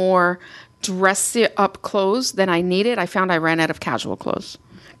brought more dress-up clothes than I needed. I found I ran out of casual clothes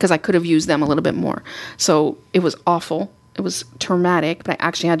because I could have used them a little bit more. So it was awful. It was traumatic, but I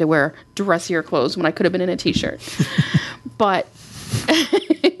actually had to wear dressier clothes when I could have been in a T-shirt. But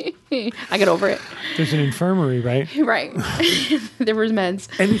I got over it. There's an infirmary, right? Right. There was meds.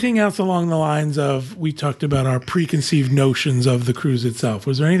 Anything else along the lines of, we talked about our preconceived notions of the cruise itself.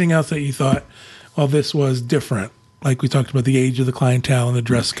 Was there anything else that you thought, well, this was different? Like we talked about the age of the clientele and the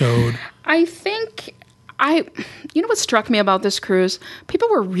dress code. I think you know what struck me about this cruise? People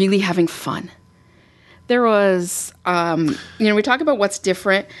were really having fun. There was, we talk about what's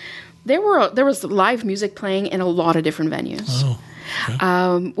different. There was live music playing in a lot of different venues. Oh.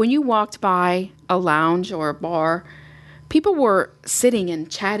 Okay. When you walked by a lounge or a bar, people were sitting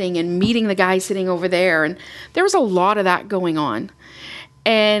and chatting and meeting the guy sitting over there, and there was a lot of that going on.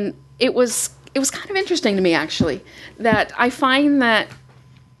 And it was kind of interesting to me, actually, that I find that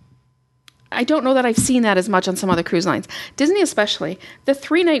I don't know that I've seen that as much on some other cruise lines. Disney especially. The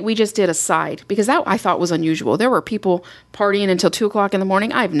 3-night we just did aside, because that I thought was unusual. There were people partying until 2 o'clock in the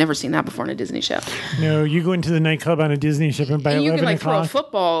morning. I've never seen that before on a Disney ship. No, you go into the nightclub on a Disney ship and by 11 you can o'clock. throw a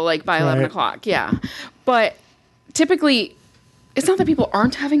football by 11 o'clock, yeah. But typically, it's not that people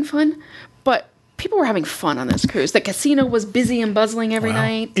aren't having fun, but people were having fun on this cruise. The casino was busy and buzzing every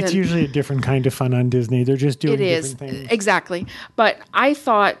night. It's usually a different kind of fun on Disney. They're just doing different things. Exactly. But I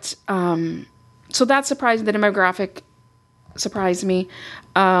thought, so that surprised, the demographic surprised me.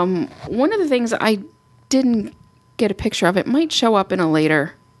 One of the things I didn't get a picture of, it might show up in a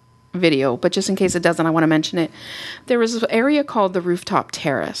later video, but just in case it doesn't, I want to mention it. There was an area called the Rooftop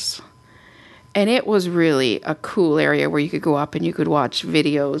Terrace. And it was really a cool area where you could go up and you could watch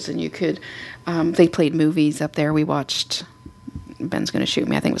videos and you could, they played movies up there. We watched, Ben's going to shoot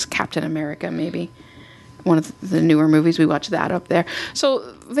me, I think it was Captain America maybe. One of the newer movies, we watched that up there. So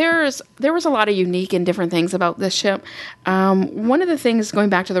there was a lot of unique and different things about this ship. One of the things, going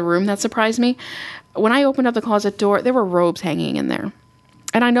back to the room, that surprised me, when I opened up the closet door, there were robes hanging in there.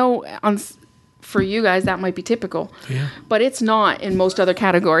 And I know for you guys, that might be typical. Yeah. But it's not in most other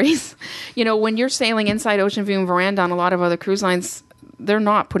categories. When you're sailing inside Ocean View and Veranda on a lot of other cruise lines, they're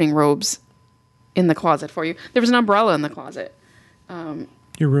not putting robes in the closet for you. There was an umbrella in the closet.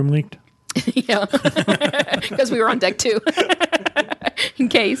 Your room leaked? Yeah. Because we were on deck 2. In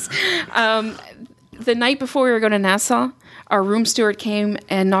case. The night before we were going to Nassau, our room steward came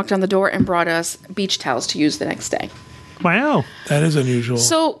and knocked on the door and brought us beach towels to use the next day. Wow. That is unusual.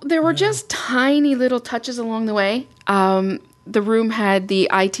 So there were just tiny little touches along the way. The room had the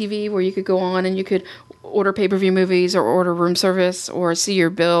ITV where you could go on and you could order pay-per-view movies or order room service or see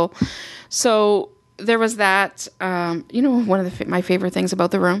your bill. So there was that. One of my favorite things about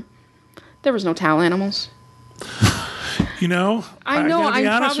the room, there was no towel animals. I know I'm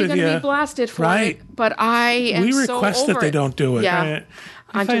probably going to be blasted for it, but I am we so request over that they it. don't do it. Yeah. Right.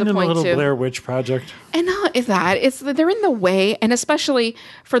 I'm find to the them point a little too. Blair Witch Project. And not that, they're in the way, and especially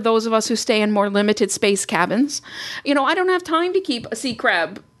for those of us who stay in more limited space cabins. I don't have time to keep a sea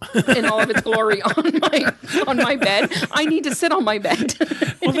crab in all of its glory on my bed. I need to sit on my bed.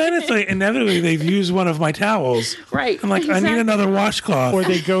 Well, then it's like inevitably they've used one of my towels. Right. I'm like, I Exactly. need another washcloth. Or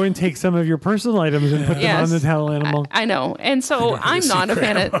they go and take some of your personal items and put them on the towel animal. I know. And so I'm not a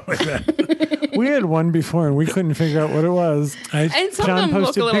fan of We had one before and we couldn't figure out what it was. and some John of them look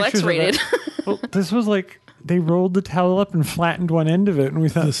posted a little pictures of it. X-rated. Well, this was like they rolled the towel up and flattened one end of it, and we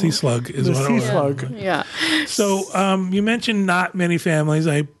thought The sea slug is the what it sea was. slug. Yeah. So you mentioned not many families,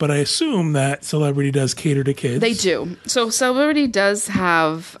 but I assume that Celebrity does cater to kids. They do. So Celebrity does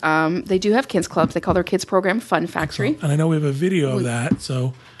have, they do have kids clubs. They call their kids program Fun Factory. And I know we have a video of that,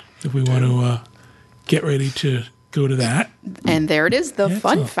 so if we want to get ready to go to that. And there it is, the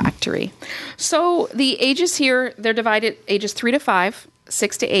Fun Excellent. Factory. So the ages here, they're divided ages 3 to 5,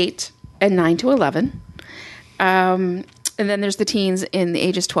 6 to 8, and 9 to 11. And then there's the teens in the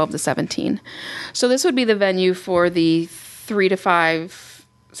ages 12 to 17. So this would be the venue for the 3 to 5,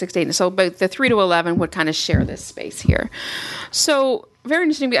 6 to 8. So but the 3 to 11 would kind of share this space here. So very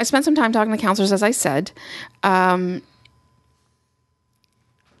interesting. I spent some time talking to counselors, as I said. I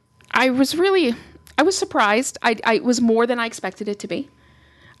I was surprised. It was more than I expected it to be.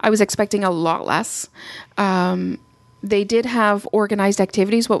 I was expecting a lot less. They did have organized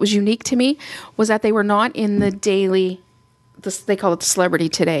activities. What was unique to me was that they were not in the daily, they call it the Celebrity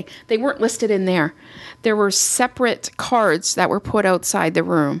Today. They weren't listed in there. There were separate cards that were put outside the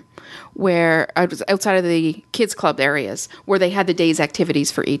room, where outside of the kids club areas, where they had the day's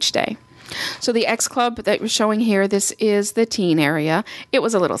activities for each day. So the X Club that we're showing here, this is the teen area. It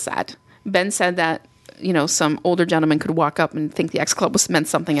was a little sad. Ben said that, some older gentleman could walk up and think the X Club meant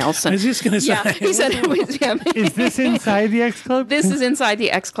something else. And, I was just going to say. Yeah, he said it was. Yeah. Is this inside the X Club? This is inside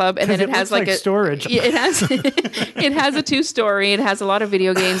the X Club, and then it has like a storage. It has it has a 2-story. It has a lot of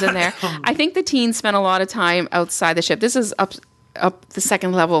video games in there. I think the teens spent a lot of time outside the ship. This is up the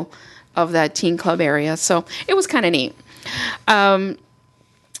second level of that teen club area, so it was kind of neat.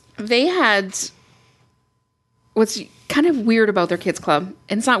 They had what's kind of weird about their kids club,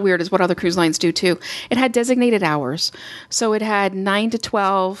 and it's not weird, is what other cruise lines do too. It had designated hours. So it had 9 to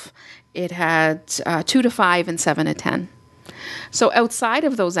 12, it had 2 to 5, and 7 to 10. So outside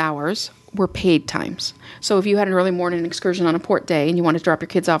of those hours were paid times. So if you had an early morning excursion on a port day and you wanted to drop your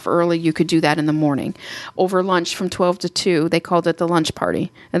kids off early, you could do that in the morning. Over lunch from 12 to 2, they called it the lunch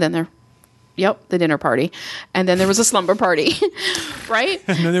party. And then the dinner party. And then there was a slumber party, right?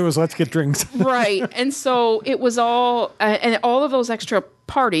 And then there was let's get drinks. Right. And so it was all, and all of those extra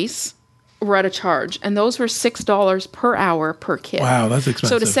parties were at a charge. And those were $6 per hour per kid. Wow, that's expensive.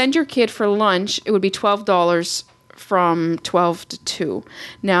 So to send your kid for lunch, it would be $12 from 12 to 2.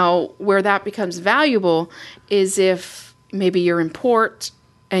 Now, where that becomes valuable is if maybe you're in port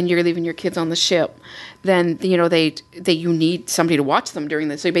and you're leaving your kids on the ship, then you need somebody to watch them during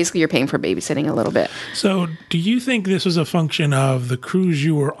this. So basically, you're paying for babysitting a little bit. So, do you think this was a function of the cruise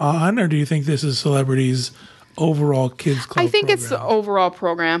you were on, or do you think this is Celebrity's overall kids club? I think it's the overall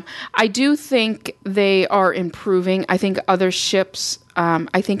program. I do think they are improving. I think other ships.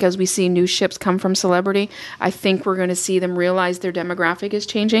 I think as we see new ships come from Celebrity, I think we're going to see them realize their demographic is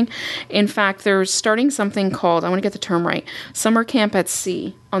changing. In fact, they're starting something called, I want to get the term right, Summer Camp at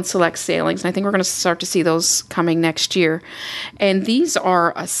Sea on select sailings. And I think we're going to start to see those coming next year. And these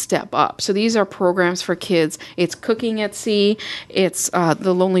are a step up. So these are programs for kids. It's Cooking at Sea. It's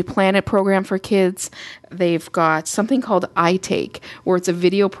the Lonely Planet program for kids. They've got something called iTake, where it's a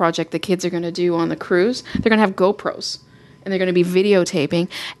video project the kids are going to do on the cruise. They're going to have GoPros. And they're going to be videotaping,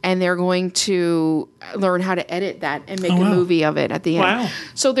 and they're going to learn how to edit that and make a movie of it at the end. Wow.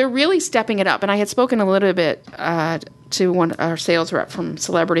 So they're really stepping it up. And I had spoken a little bit to our sales rep from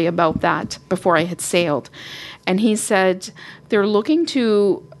Celebrity about that before I had sailed. And he said they're looking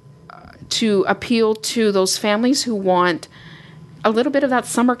to appeal to those families who want a little bit of that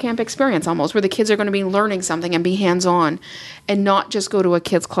summer camp experience almost, where the kids are going to be learning something and be hands-on and not just go to a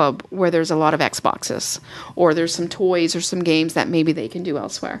kids club where there's a lot of Xboxes or there's some toys or some games that maybe they can do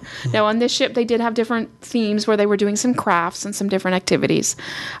elsewhere. Mm-hmm. Now, on this ship, they did have different themes where they were doing some crafts and some different activities.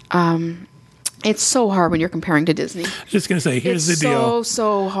 It's so hard when you're comparing to Disney. Just going to say, here's the deal.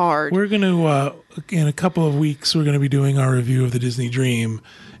 So hard. We're going to, in a couple of weeks, we're going to be doing our review of the Disney Dream,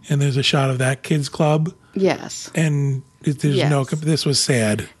 and there's a shot of that kids club. Yes. And there's no, this was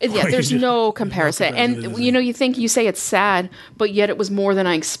sad. Yeah, there's no comparison. And, you say it's sad, but yet it was more than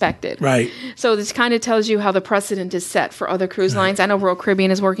I expected. Right. So this kind of tells you how the precedent is set for other cruise lines. I know Royal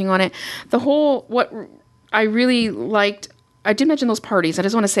Caribbean is working on it. What I really liked, I did mention those parties. I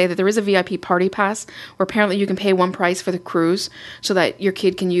just want to say that there is a VIP party pass where apparently you can pay one price for the cruise so that your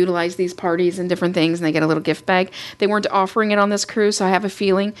kid can utilize these parties and different things, and they get a little gift bag. They weren't offering it on this cruise, so I have a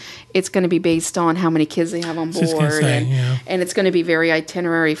feeling it's going to be based on how many kids they have on board. And it's going to be very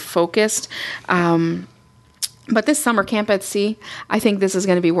itinerary focused. But this summer camp at sea, I think this is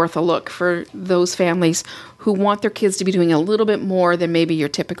going to be worth a look for those families who want their kids to be doing a little bit more than maybe your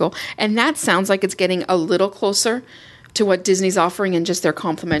typical. And that sounds like it's getting a little closer to what Disney's offering in just their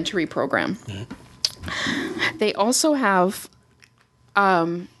complimentary program. Mm-hmm. They also have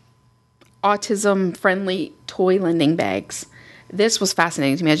autism-friendly toy lending bags. This was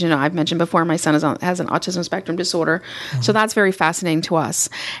fascinating to me. As you know, I've mentioned before, my son has an autism spectrum disorder. Mm-hmm. So that's very fascinating to us.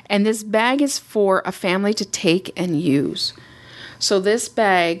 And this bag is for a family to take and use. So this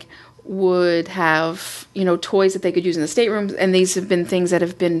bag would have, toys that they could use in the staterooms, and these have been things that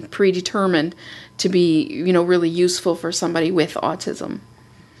have been predetermined to be, really useful for somebody with autism.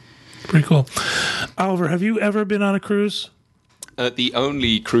 Pretty cool. Oliver, have you ever been on a cruise? The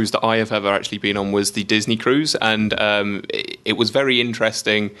only cruise that I have ever actually been on was the Disney cruise, and it was very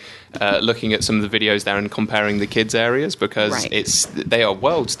interesting looking at some of the videos there and comparing the kids' areas, because they are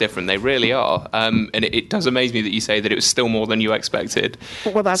worlds different. They really are, and it does amaze me that you say that it was still more than you expected.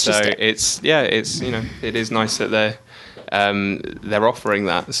 Well, that's so just it. it's it is nice that they're offering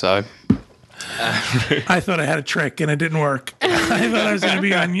that. So. I thought I had a trick and it didn't work. I thought I was going to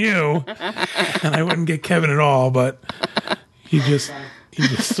be on you, and I wouldn't get Kevin at all, but he just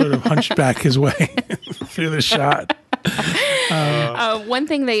sort of hunched back his way through the shot. One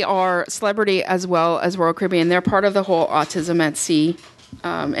thing, they are Celebrity as well as Royal Caribbean. They're part of the whole Autism at Sea.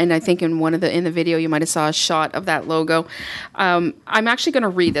 And I think in the video you might have saw a shot of that logo. I'm actually going to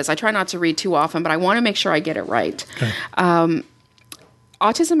read this. I try not to read too often, but I want to make sure I get it right. Okay.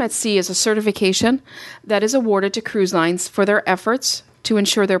 Autism at Sea is a certification that is awarded to cruise lines for their efforts to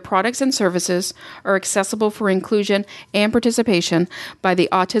ensure their products and services are accessible for inclusion and participation by the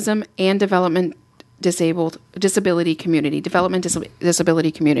autism and disability community.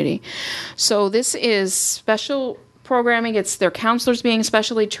 So this is special programming. It's their counselors being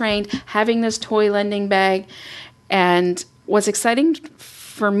specially trained, having this toy lending bag. And what's exciting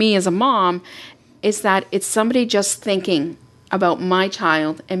for me as a mom is that it's somebody just thinking about my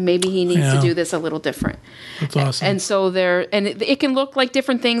child, and maybe he needs to do this a little different. That's awesome. And so it can look like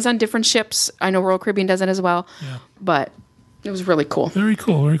different things on different ships. I know Royal Caribbean does it as well, but it was really cool. Very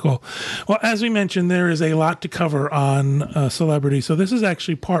cool, very cool. Well, as we mentioned, there is a lot to cover on Celebrity. So this is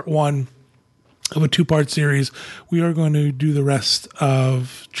actually part one of a two-part series. We are going to do the rest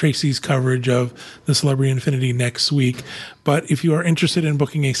of Tracy's coverage of the Celebrity Infinity next week. But if you are interested in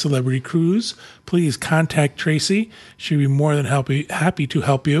booking a Celebrity cruise, please contact Tracy. She'll be more than happy to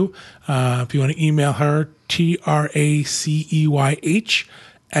help you. If you want to email her,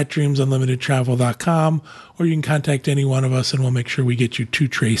 traceyh@dreamsunlimitedtravel.com, or you can contact any one of us and we'll make sure we get you to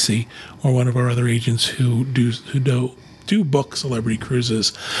Tracy or one of our other agents who do book Celebrity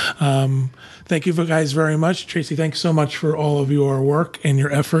cruises. Thank you guys very much. Tracy, thanks so much for all of your work and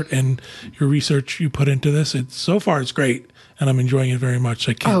your effort and your research you put into this. So far it's great, and I'm enjoying it very much.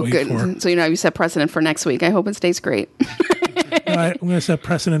 I can't wait for. So you set precedent for next week. I hope it stays great. I'm going to set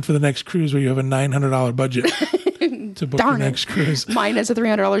precedent for the next cruise where you have a $900 budget to book the next cruise. Mine has a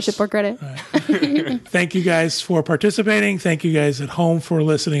 $300 shipboard credit. Right. Thank you guys for participating. Thank you guys at home for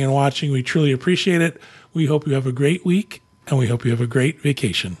listening and watching. We truly appreciate it. We hope you have a great week, and we hope you have a great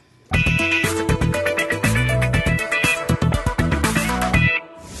vacation.